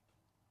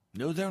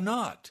 No, they're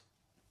not.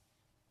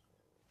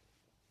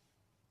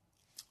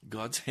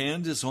 God's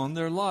hand is on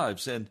their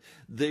lives, and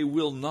they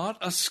will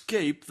not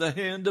escape the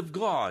hand of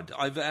God.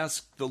 I've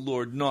asked the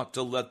Lord not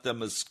to let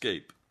them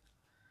escape.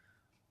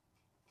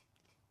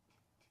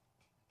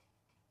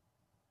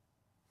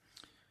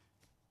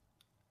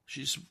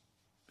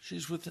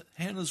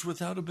 Hannah's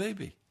without a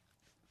baby.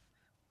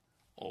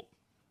 Oh,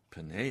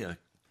 Peninnah,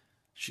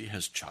 she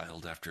has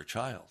child after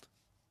child.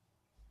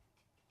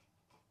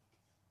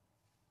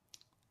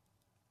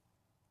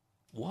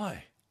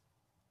 Why?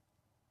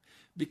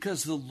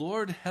 Because the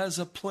Lord has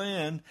a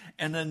plan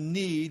and a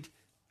need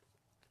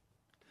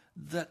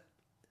that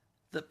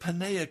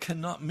Peninnah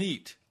cannot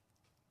meet.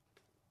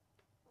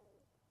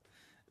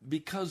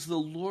 Because the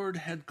Lord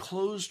had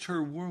closed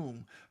her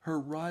womb, her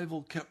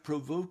rival kept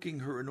provoking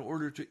her in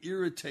order to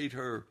irritate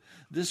her.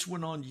 This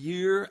went on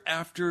year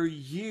after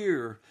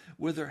year.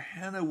 Whether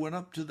Hannah went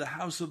up to the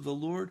house of the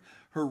Lord,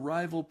 her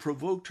rival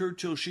provoked her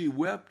till she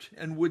wept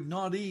and would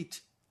not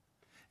eat.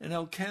 And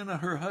Elkanah,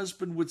 her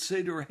husband, would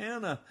say to her,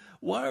 Hannah,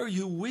 why are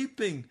you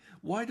weeping?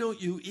 Why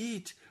don't you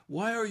eat?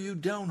 Why are you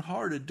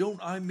downhearted? Don't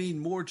I mean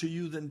more to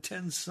you than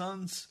 10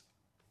 sons?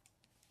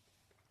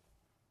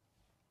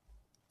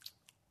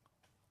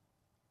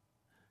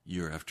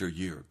 Year after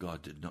year,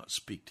 God did not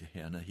speak to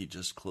Hannah. He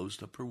just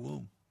closed up her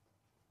womb.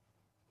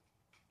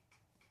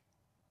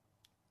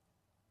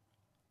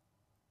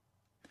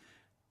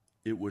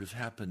 It would have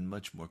happened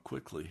much more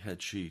quickly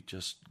had she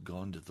just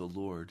gone to the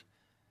Lord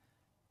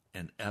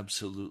and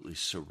absolutely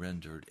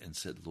surrendered and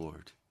said,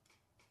 Lord,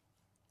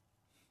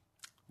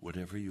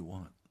 whatever you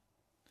want.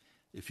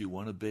 If you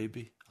want a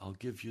baby, I'll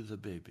give you the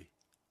baby.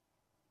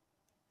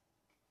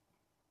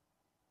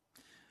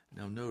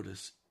 Now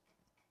notice,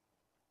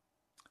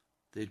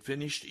 they'd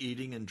finished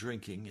eating and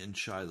drinking in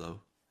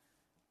Shiloh,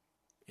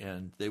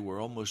 and they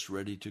were almost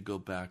ready to go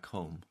back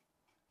home.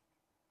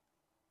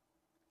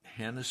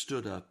 Hannah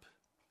stood up.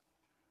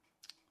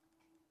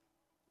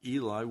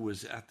 Eli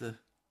was at the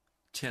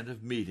tent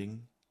of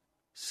meeting,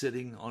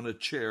 sitting on a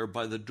chair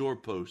by the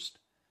doorpost.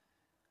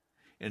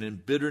 And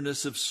in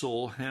bitterness of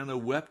soul, Hannah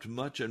wept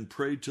much and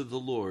prayed to the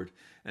Lord.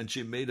 And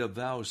she made a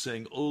vow,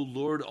 saying, O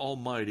Lord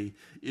Almighty,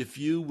 if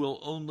you will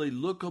only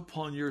look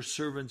upon your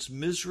servant's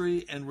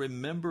misery and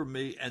remember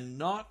me, and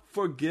not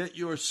forget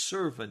your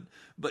servant,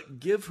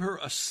 but give her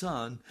a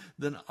son,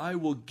 then I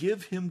will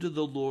give him to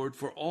the Lord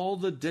for all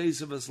the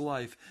days of his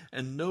life,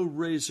 and no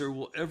razor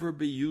will ever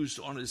be used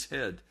on his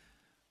head.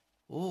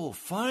 Oh,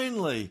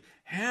 finally,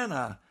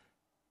 Hannah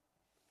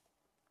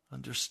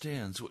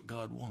understands what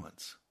God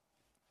wants.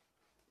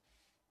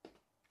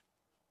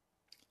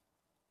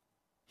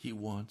 He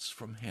wants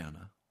from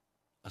Hannah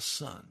a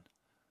son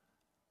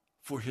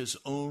for his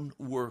own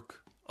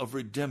work of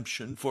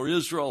redemption for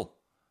Israel.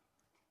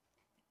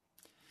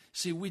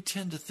 See, we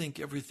tend to think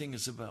everything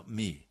is about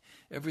me.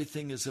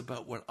 Everything is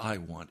about what I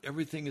want.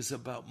 Everything is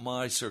about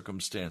my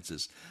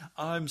circumstances.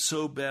 I'm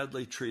so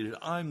badly treated.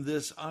 I'm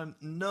this.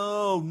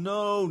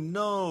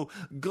 No.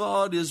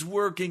 God is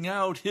working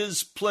out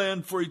his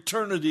plan for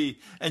eternity,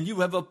 and you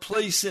have a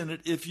place in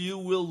it if you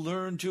will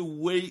learn to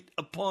wait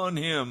upon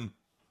him.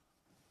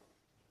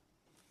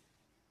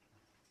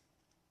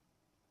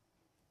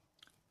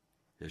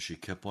 As she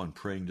kept on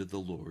praying to the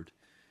Lord,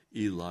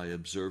 Eli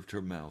observed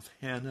her mouth.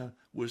 Hannah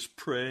was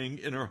praying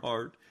in her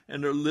heart,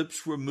 and her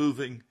lips were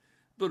moving,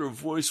 but her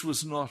voice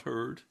was not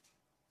heard.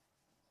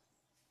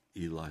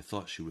 Eli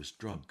thought she was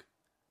drunk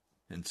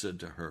and said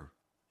to her,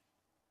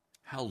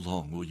 How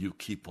long will you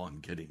keep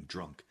on getting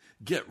drunk?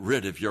 Get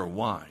rid of your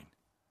wine.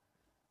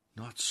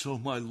 Not so,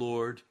 my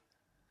lord.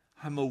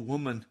 I'm a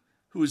woman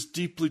who is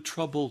deeply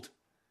troubled.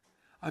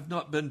 I've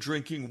not been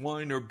drinking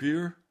wine or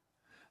beer.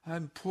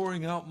 I'm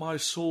pouring out my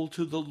soul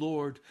to the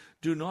Lord.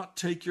 Do not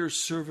take your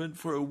servant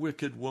for a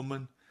wicked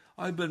woman.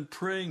 I've been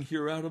praying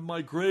here out of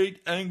my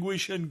great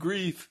anguish and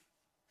grief.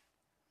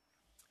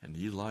 And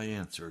Eli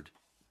answered,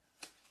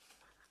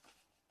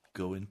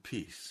 Go in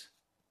peace,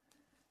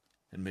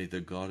 and may the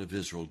God of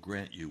Israel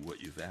grant you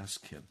what you've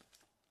asked him.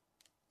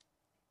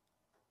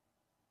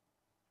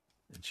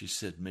 And she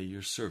said, May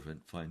your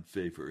servant find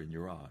favor in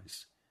your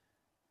eyes.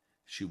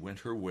 She went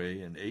her way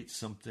and ate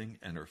something,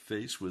 and her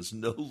face was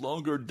no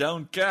longer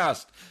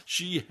downcast.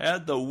 She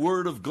had the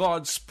word of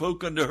God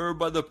spoken to her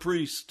by the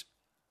priest.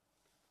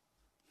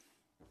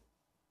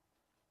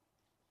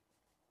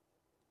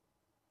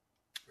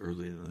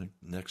 Early the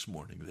next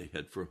morning, they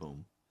head for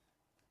home.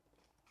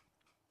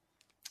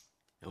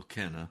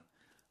 Elkanah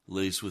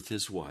lays with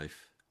his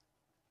wife,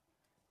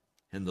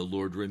 and the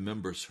Lord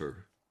remembers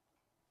her.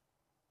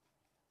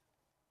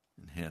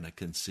 And Hannah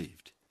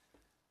conceived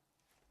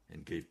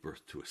and gave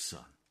birth to a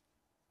son.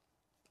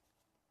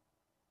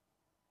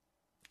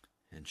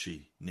 And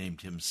she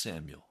named him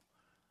Samuel,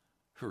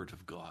 heard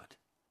of God,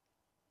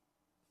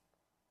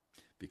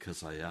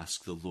 because I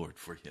asked the Lord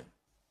for him.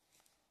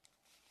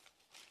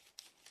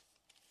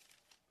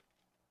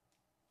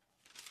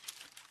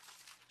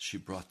 She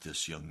brought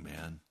this young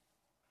man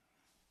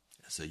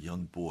as a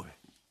young boy,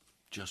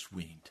 just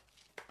weaned.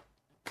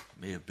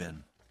 May have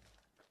been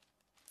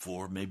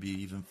 4, maybe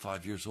even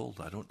 5 years old.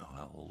 I don't know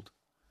how old.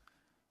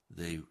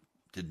 They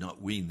did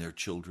not wean their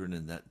children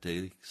in that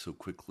day so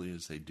quickly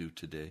as they do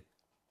today.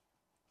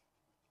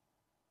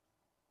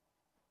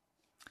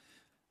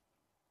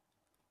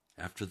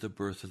 After the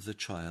birth of the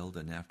child,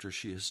 and after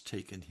she has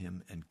taken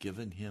him and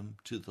given him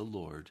to the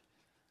Lord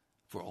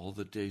for all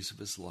the days of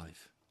his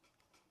life,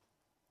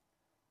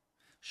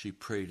 she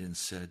prayed and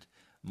said,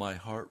 My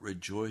heart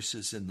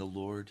rejoices in the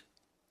Lord.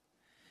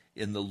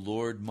 In the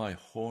Lord my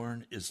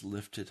horn is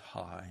lifted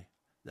high.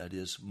 That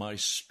is, my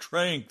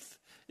strength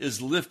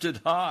is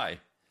lifted high.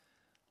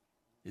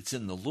 It's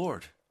in the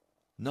Lord,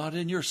 not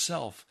in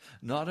yourself,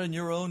 not in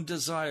your own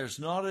desires,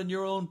 not in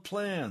your own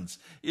plans.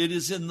 It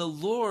is in the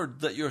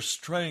Lord that your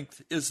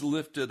strength is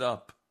lifted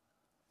up.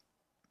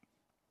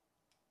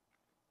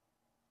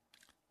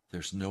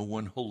 There's no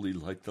one holy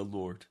like the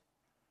Lord.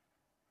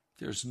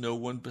 There's no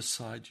one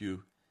beside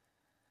you.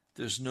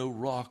 There's no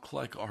rock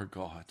like our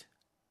God.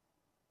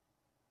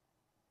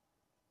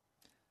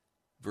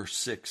 Verse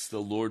 6, the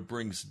Lord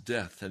brings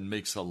death and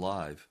makes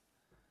alive.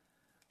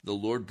 The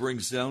Lord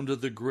brings down to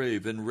the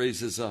grave and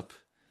raises up.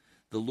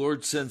 The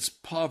Lord sends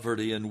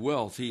poverty and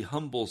wealth. He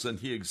humbles and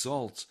he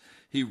exalts.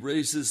 He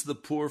raises the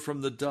poor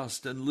from the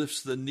dust and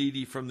lifts the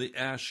needy from the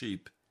ash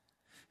heap.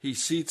 He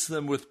seats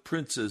them with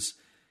princes.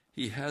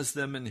 He has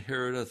them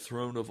inherit a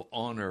throne of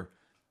honor.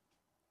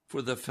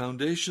 For the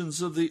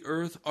foundations of the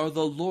earth are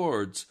the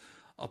Lord's.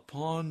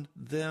 Upon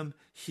them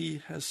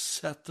he has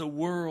set the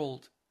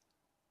world.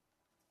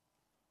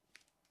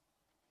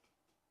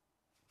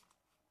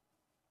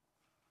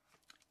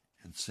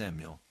 And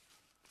Samuel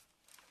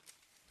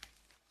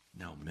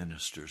now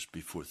ministers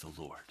before the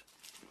Lord.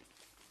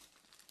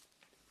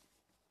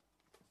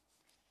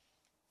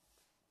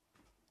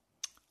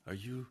 Are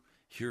you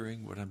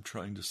hearing what I'm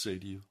trying to say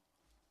to you?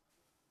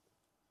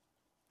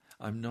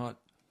 I'm not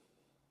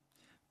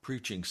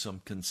preaching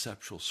some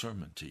conceptual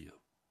sermon to you.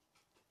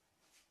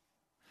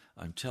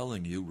 I'm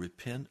telling you,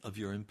 repent of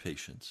your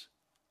impatience.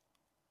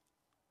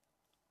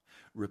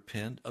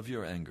 Repent of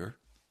your anger.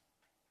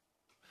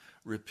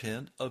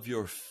 Repent of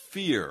your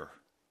fear.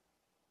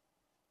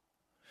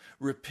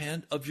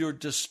 Repent of your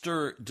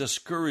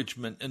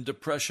discouragement and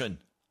depression.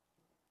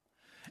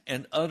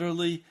 And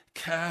utterly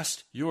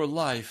cast your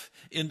life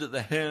into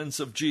the hands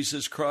of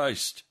Jesus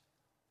Christ.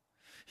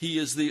 He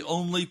is the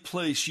only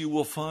place you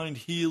will find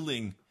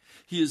healing.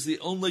 He is the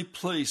only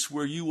place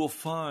where you will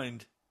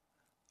find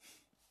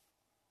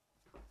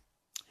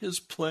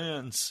his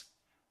plans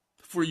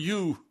for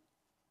you.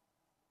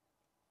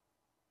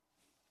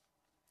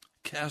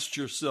 Cast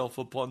yourself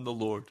upon the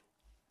Lord.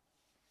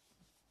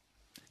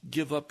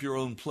 Give up your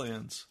own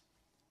plans.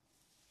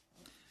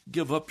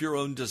 Give up your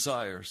own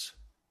desires.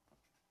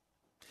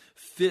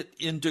 Fit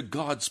into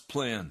God's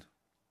plan.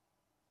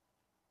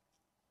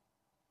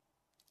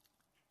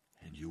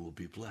 And you will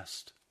be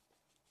blessed.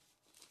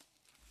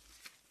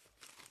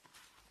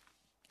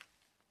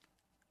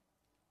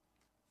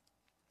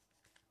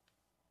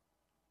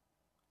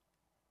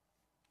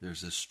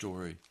 There's a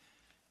story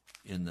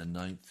in the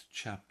 9th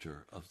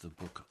chapter of the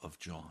book of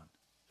John.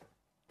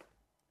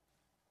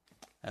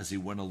 As he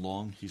went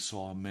along, he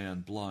saw a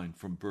man blind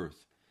from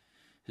birth.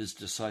 His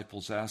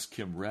disciples asked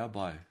him,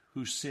 Rabbi,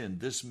 who sinned,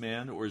 this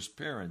man or his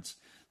parents,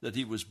 that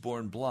he was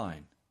born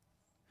blind?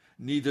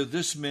 Neither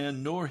this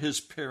man nor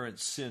his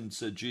parents sinned,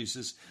 said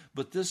Jesus,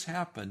 but this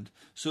happened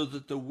so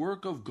that the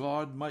work of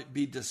God might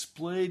be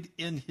displayed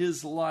in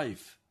his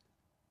life.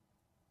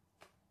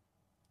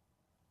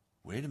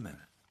 Wait a minute.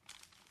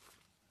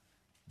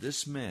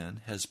 This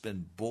man has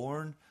been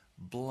born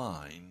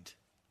blind.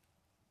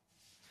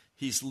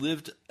 He's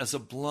lived as a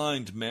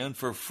blind man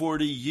for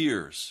 40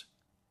 years.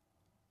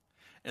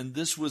 And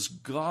this was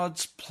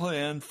God's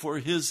plan for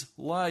his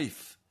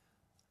life.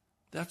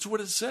 That's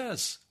what it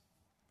says.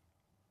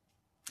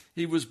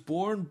 He was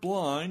born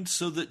blind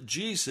so that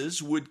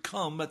Jesus would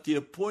come at the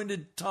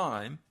appointed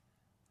time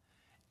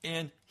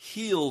and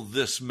heal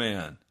this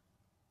man.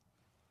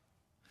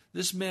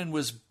 This man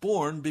was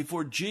born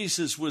before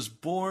Jesus was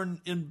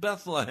born in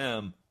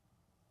Bethlehem.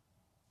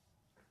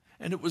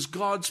 And it was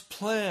God's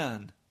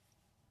plan.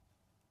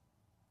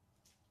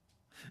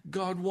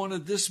 God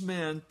wanted this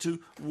man to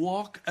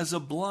walk as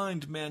a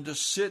blind man, to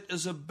sit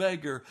as a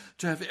beggar,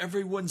 to have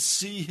everyone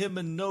see him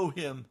and know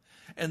him,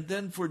 and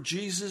then for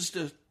Jesus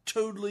to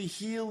totally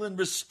heal and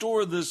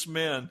restore this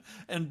man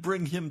and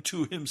bring him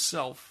to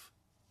himself.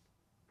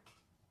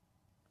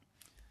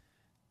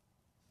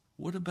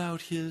 What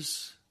about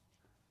his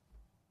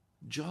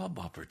job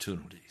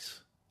opportunities?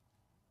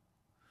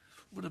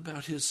 What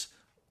about his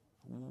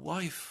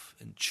wife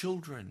and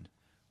children,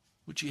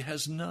 which he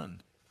has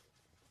none?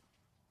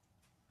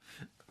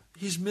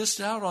 He's missed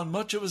out on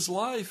much of his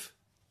life.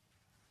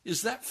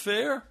 Is that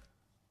fair?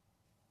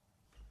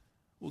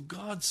 Well,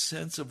 God's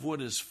sense of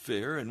what is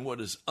fair and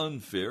what is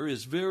unfair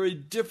is very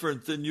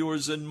different than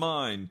yours and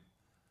mine.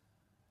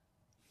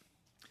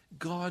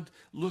 God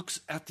looks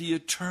at the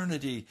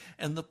eternity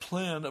and the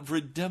plan of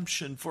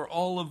redemption for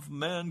all of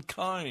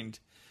mankind.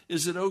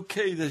 Is it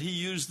okay that he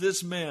used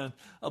this man,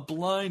 a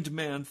blind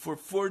man, for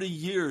 40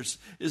 years?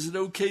 Is it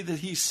okay that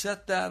he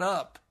set that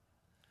up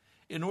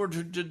in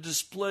order to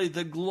display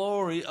the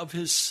glory of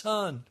his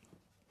Son?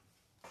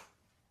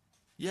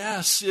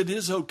 Yes, it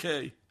is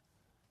okay,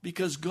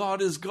 because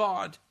God is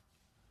God.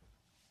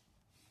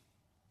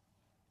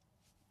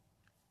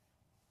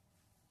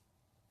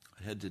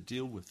 I had to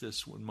deal with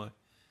this when my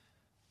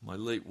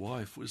late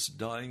wife was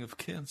dying of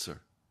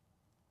cancer.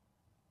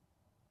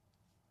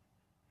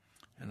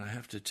 And I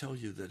have to tell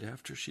you that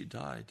after she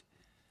died,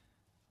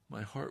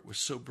 my heart was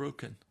so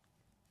broken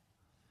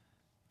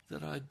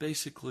that I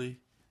basically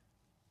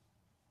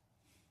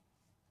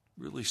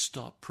really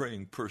stopped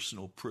praying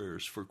personal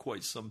prayers for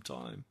quite some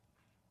time.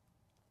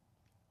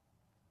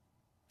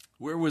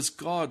 Where was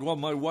God while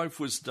my wife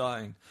was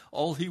dying?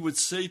 All he would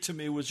say to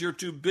me was, "You're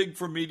too big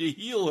for me to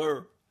heal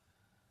her."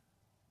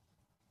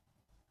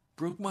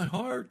 Broke my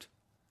heart.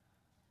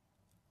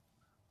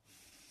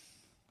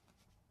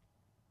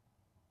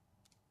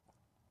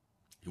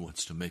 He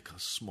wants to make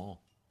us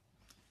small.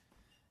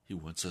 He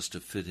wants us to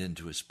fit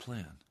into his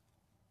plan.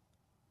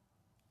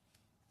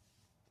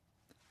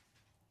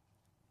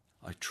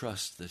 I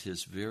trust that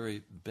his very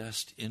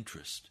best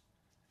interest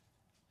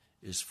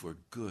is for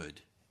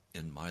good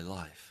in my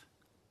life.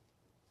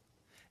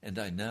 And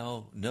I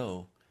now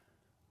know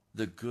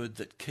the good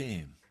that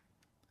came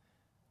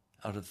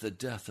out of the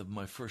death of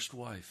my first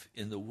wife,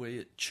 in the way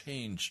it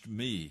changed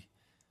me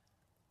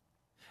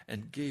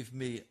and gave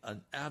me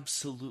an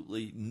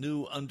absolutely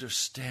new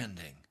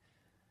understanding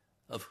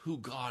of who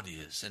God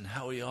is and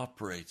how he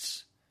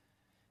operates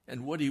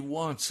and what he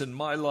wants in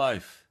my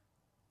life.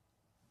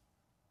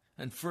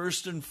 And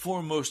first and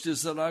foremost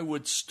is that I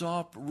would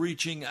stop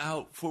reaching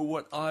out for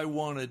what I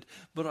wanted,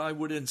 but I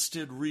would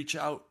instead reach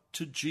out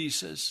to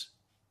Jesus.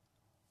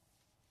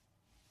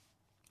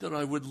 That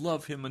I would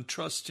love him and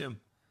trust him.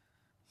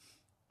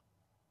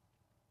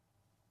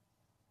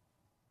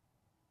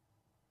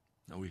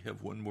 Now we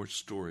have one more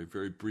story,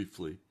 very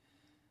briefly.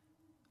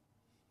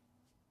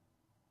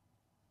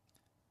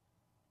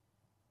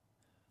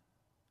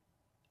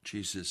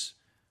 Jesus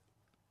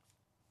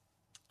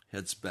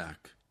heads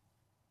back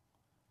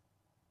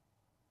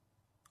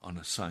on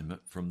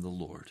assignment from the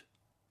Lord,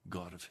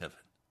 God of heaven.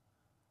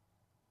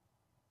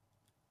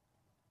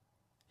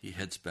 He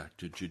heads back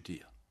to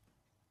Judea.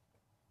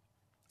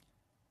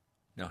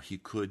 Now he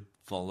could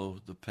follow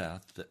the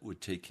path that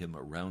would take him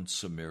around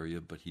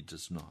Samaria, but he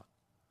does not.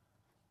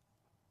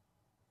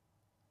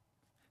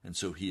 And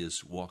so he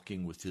is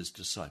walking with his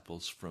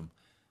disciples from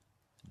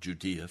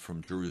Judea,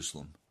 from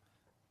Jerusalem,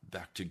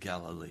 back to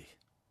Galilee.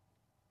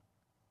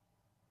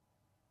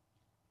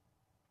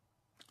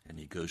 And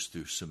he goes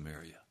through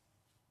Samaria.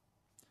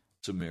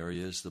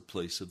 Samaria is the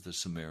place of the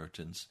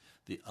Samaritans,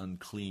 the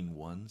unclean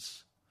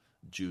ones.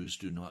 Jews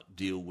do not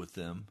deal with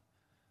them.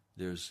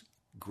 There's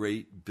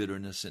great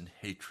bitterness and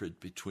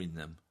hatred between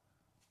them.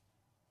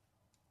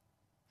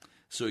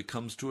 So he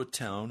comes to a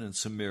town in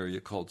Samaria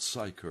called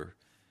Sychar,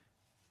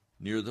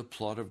 near the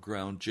plot of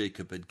ground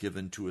Jacob had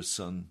given to his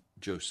son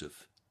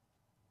Joseph.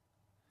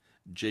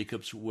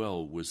 Jacob's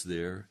well was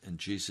there, and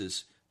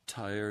Jesus,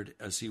 tired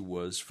as he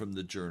was from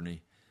the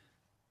journey,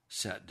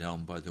 sat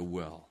down by the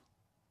well.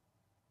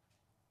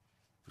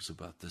 It was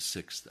about the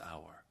 6th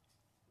hour.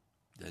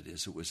 That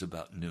is, it was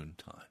about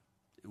noontime.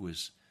 It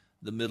was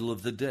the middle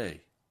of the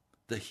day,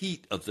 the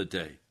heat of the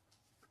day.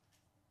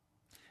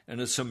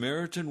 And a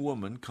Samaritan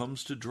woman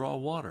comes to draw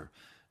water.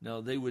 Now,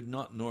 they would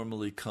not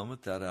normally come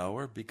at that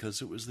hour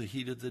because it was the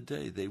heat of the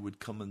day. They would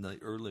come in the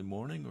early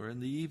morning or in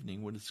the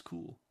evening when it's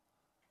cool.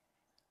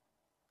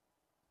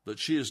 but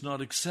she is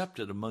not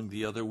accepted among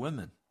the other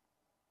women."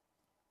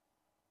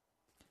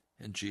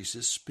 And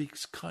Jesus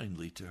speaks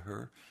kindly to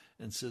her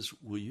and says,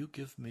 "Will you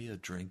give me a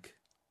drink?"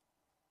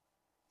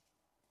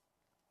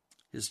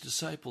 His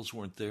disciples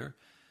weren't there.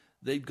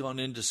 They'd gone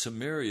into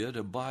Samaria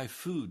to buy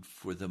food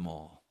for them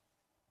all.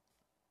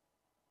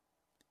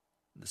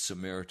 The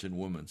Samaritan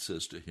woman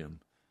says to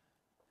him,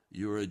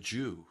 "You're a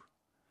Jew.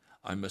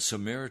 I'm a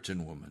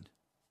Samaritan woman.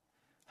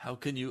 How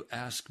can you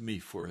ask me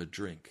for a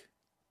drink?"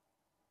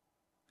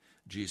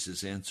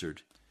 Jesus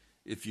answered,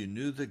 "If you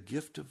knew the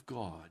gift of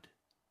God,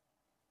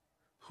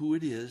 who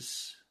it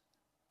is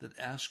that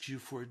asks you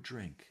for a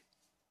drink,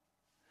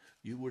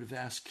 you would have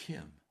asked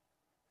him,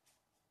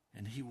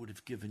 and he would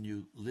have given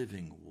you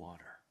living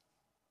water."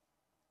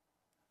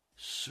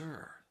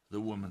 "Sir," the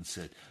woman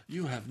said,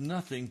 "you have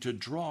nothing to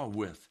draw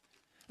with,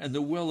 and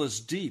the well is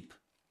deep.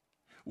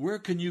 Where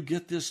can you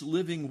get this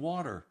living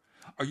water?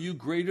 Are you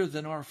greater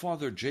than our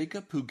father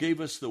Jacob, who gave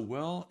us the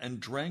well and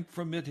drank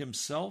from it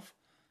himself,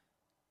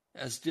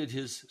 as did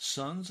his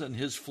sons and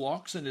his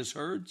flocks and his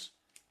herds?"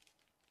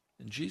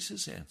 And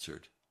Jesus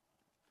answered,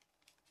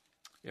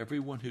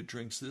 "Everyone who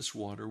drinks this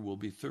water will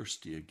be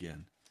thirsty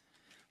again.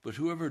 But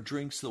whoever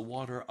drinks the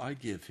water I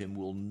give him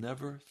will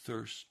never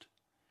thirst.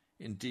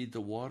 Indeed,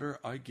 the water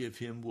I give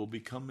him will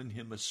become in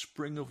him a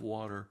spring of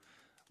water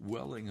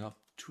welling up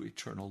to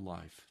eternal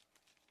life.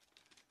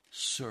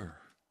 Sir,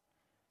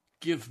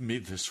 give me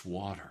this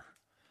water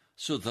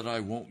so that I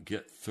won't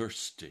get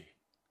thirsty."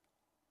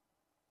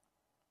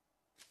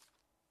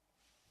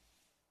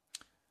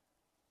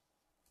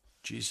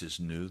 Jesus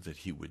knew that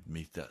he would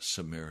meet that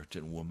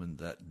Samaritan woman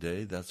that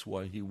day. That's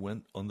why he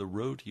went on the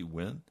road he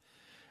went.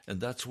 And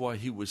that's why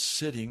he was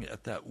sitting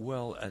at that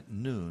well at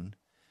noon,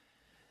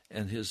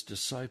 and his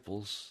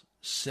disciples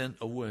sent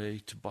away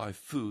to buy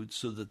food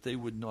so that they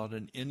would not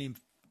in any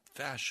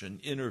fashion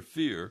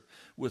interfere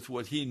with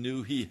what he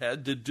knew he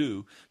had to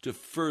do to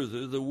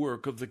further the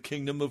work of the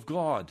kingdom of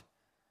God.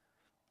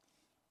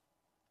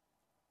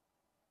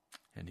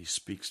 And he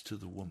speaks to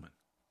the woman.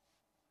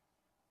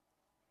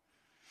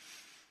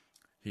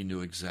 He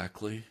knew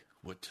exactly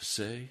what to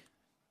say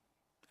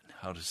and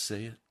how to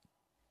say it.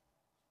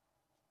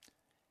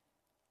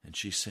 And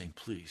she's saying,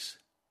 please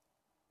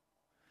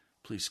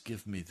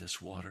give me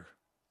this water,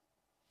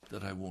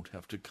 that I won't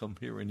have to come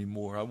here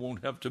anymore. I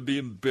won't have to be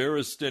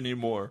embarrassed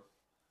anymore.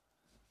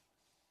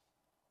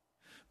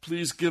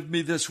 Please give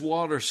me this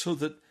water so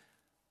that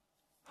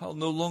I'll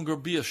no longer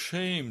be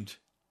ashamed,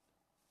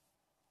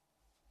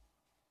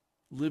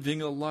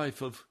 living a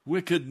life of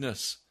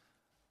wickedness,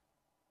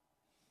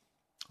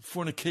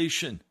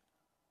 fornication.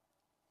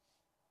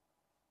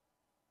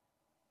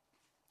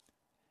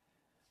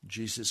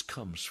 Jesus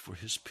comes for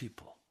his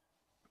people.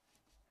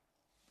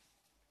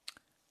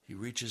 He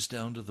reaches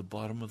down to the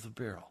bottom of the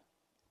barrel,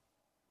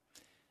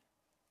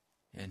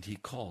 and he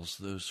calls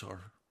those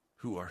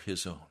who are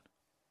his own.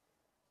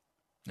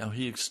 Now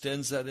he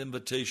extends that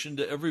invitation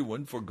to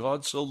everyone, for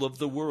God so loved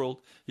the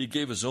world, he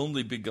gave his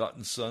only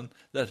begotten Son,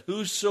 that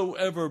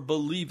whosoever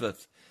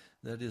believeth,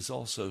 that is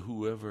also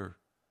whoever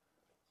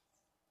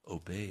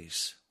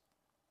obeys,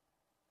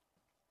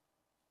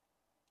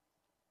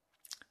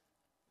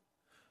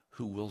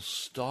 who will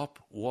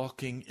stop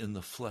walking in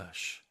the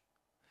flesh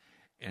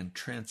and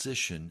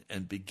transition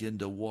and begin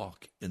to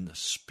walk in the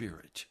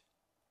Spirit,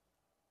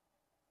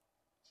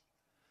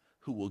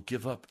 who will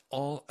give up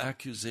all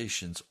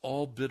accusations,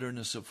 all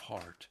bitterness of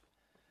heart,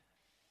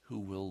 who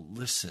will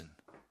listen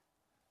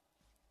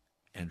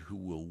and who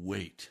will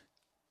wait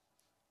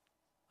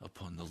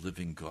upon the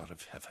living God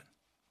of heaven.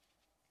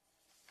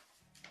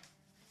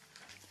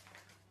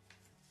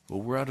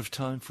 Well, we're out of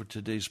time for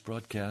today's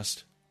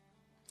broadcast.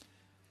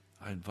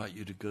 I invite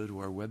you to go to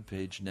our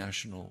webpage,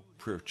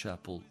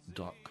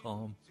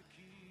 nationalprayerchapel.com,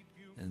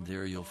 and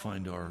there you'll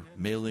find our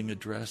mailing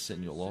address,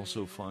 and you'll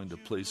also find a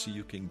place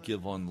you can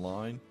give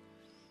online.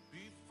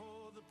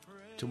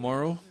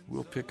 Tomorrow,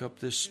 we'll pick up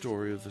this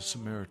story of the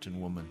Samaritan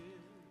woman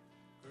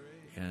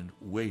and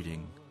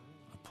waiting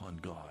upon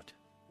God.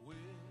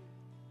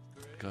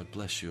 God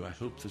bless you. I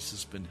hope this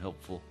has been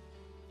helpful.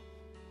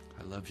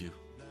 I love you.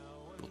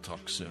 We'll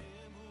talk soon.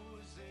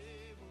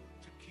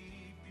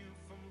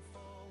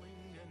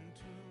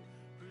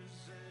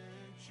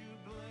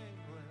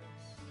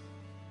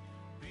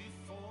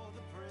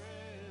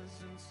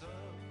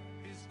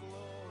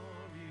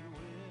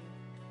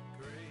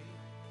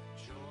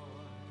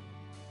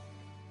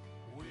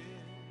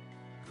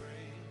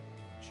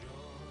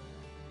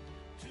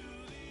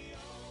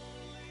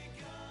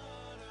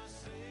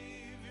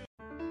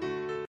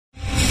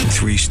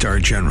 Three-star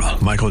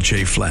General Michael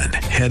J. Flynn,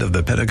 head of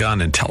the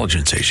Pentagon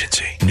Intelligence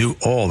Agency, knew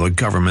all the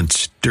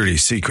government's dirty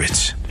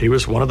secrets. He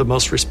was one of the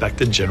most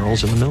respected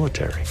generals in the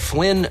military.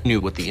 Flynn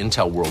knew what the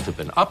intel world had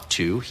been up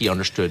to. He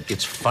understood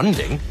its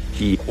funding.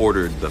 He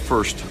ordered the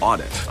first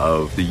audit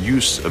of the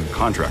use of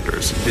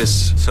contractors.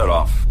 This set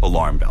off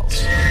alarm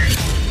bells.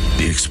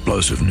 The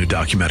explosive new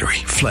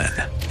documentary, Flynn,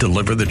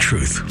 Deliver the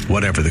Truth,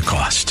 Whatever the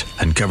Cost,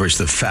 uncovers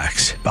the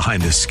facts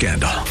behind this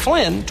scandal.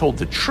 Flynn told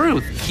the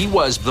truth. He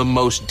was the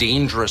most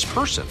dangerous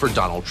person for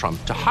Donald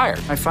Trump to hire.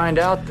 I find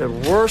out the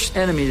worst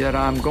enemy that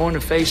I'm going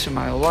to face in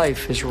my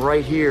life is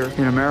right here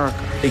in America.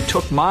 They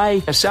took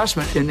my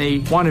assessment and they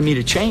wanted me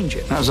to change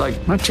it. And I was like,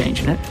 I'm not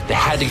changing it. They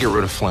had to get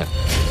rid of Flynn.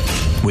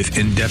 With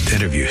in-depth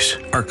interviews,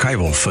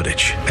 archival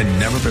footage, and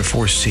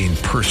never-before-seen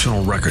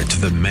personal records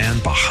of the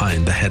man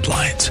behind the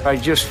headlines. I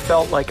just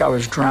felt like I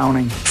was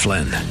drowning.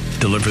 Flynn,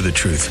 Deliver the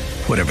Truth,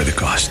 Whatever the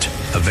Cost.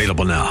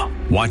 Available now.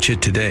 Watch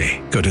it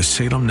today. Go to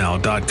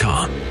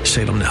salemnow.com.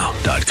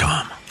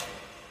 salemnow.com.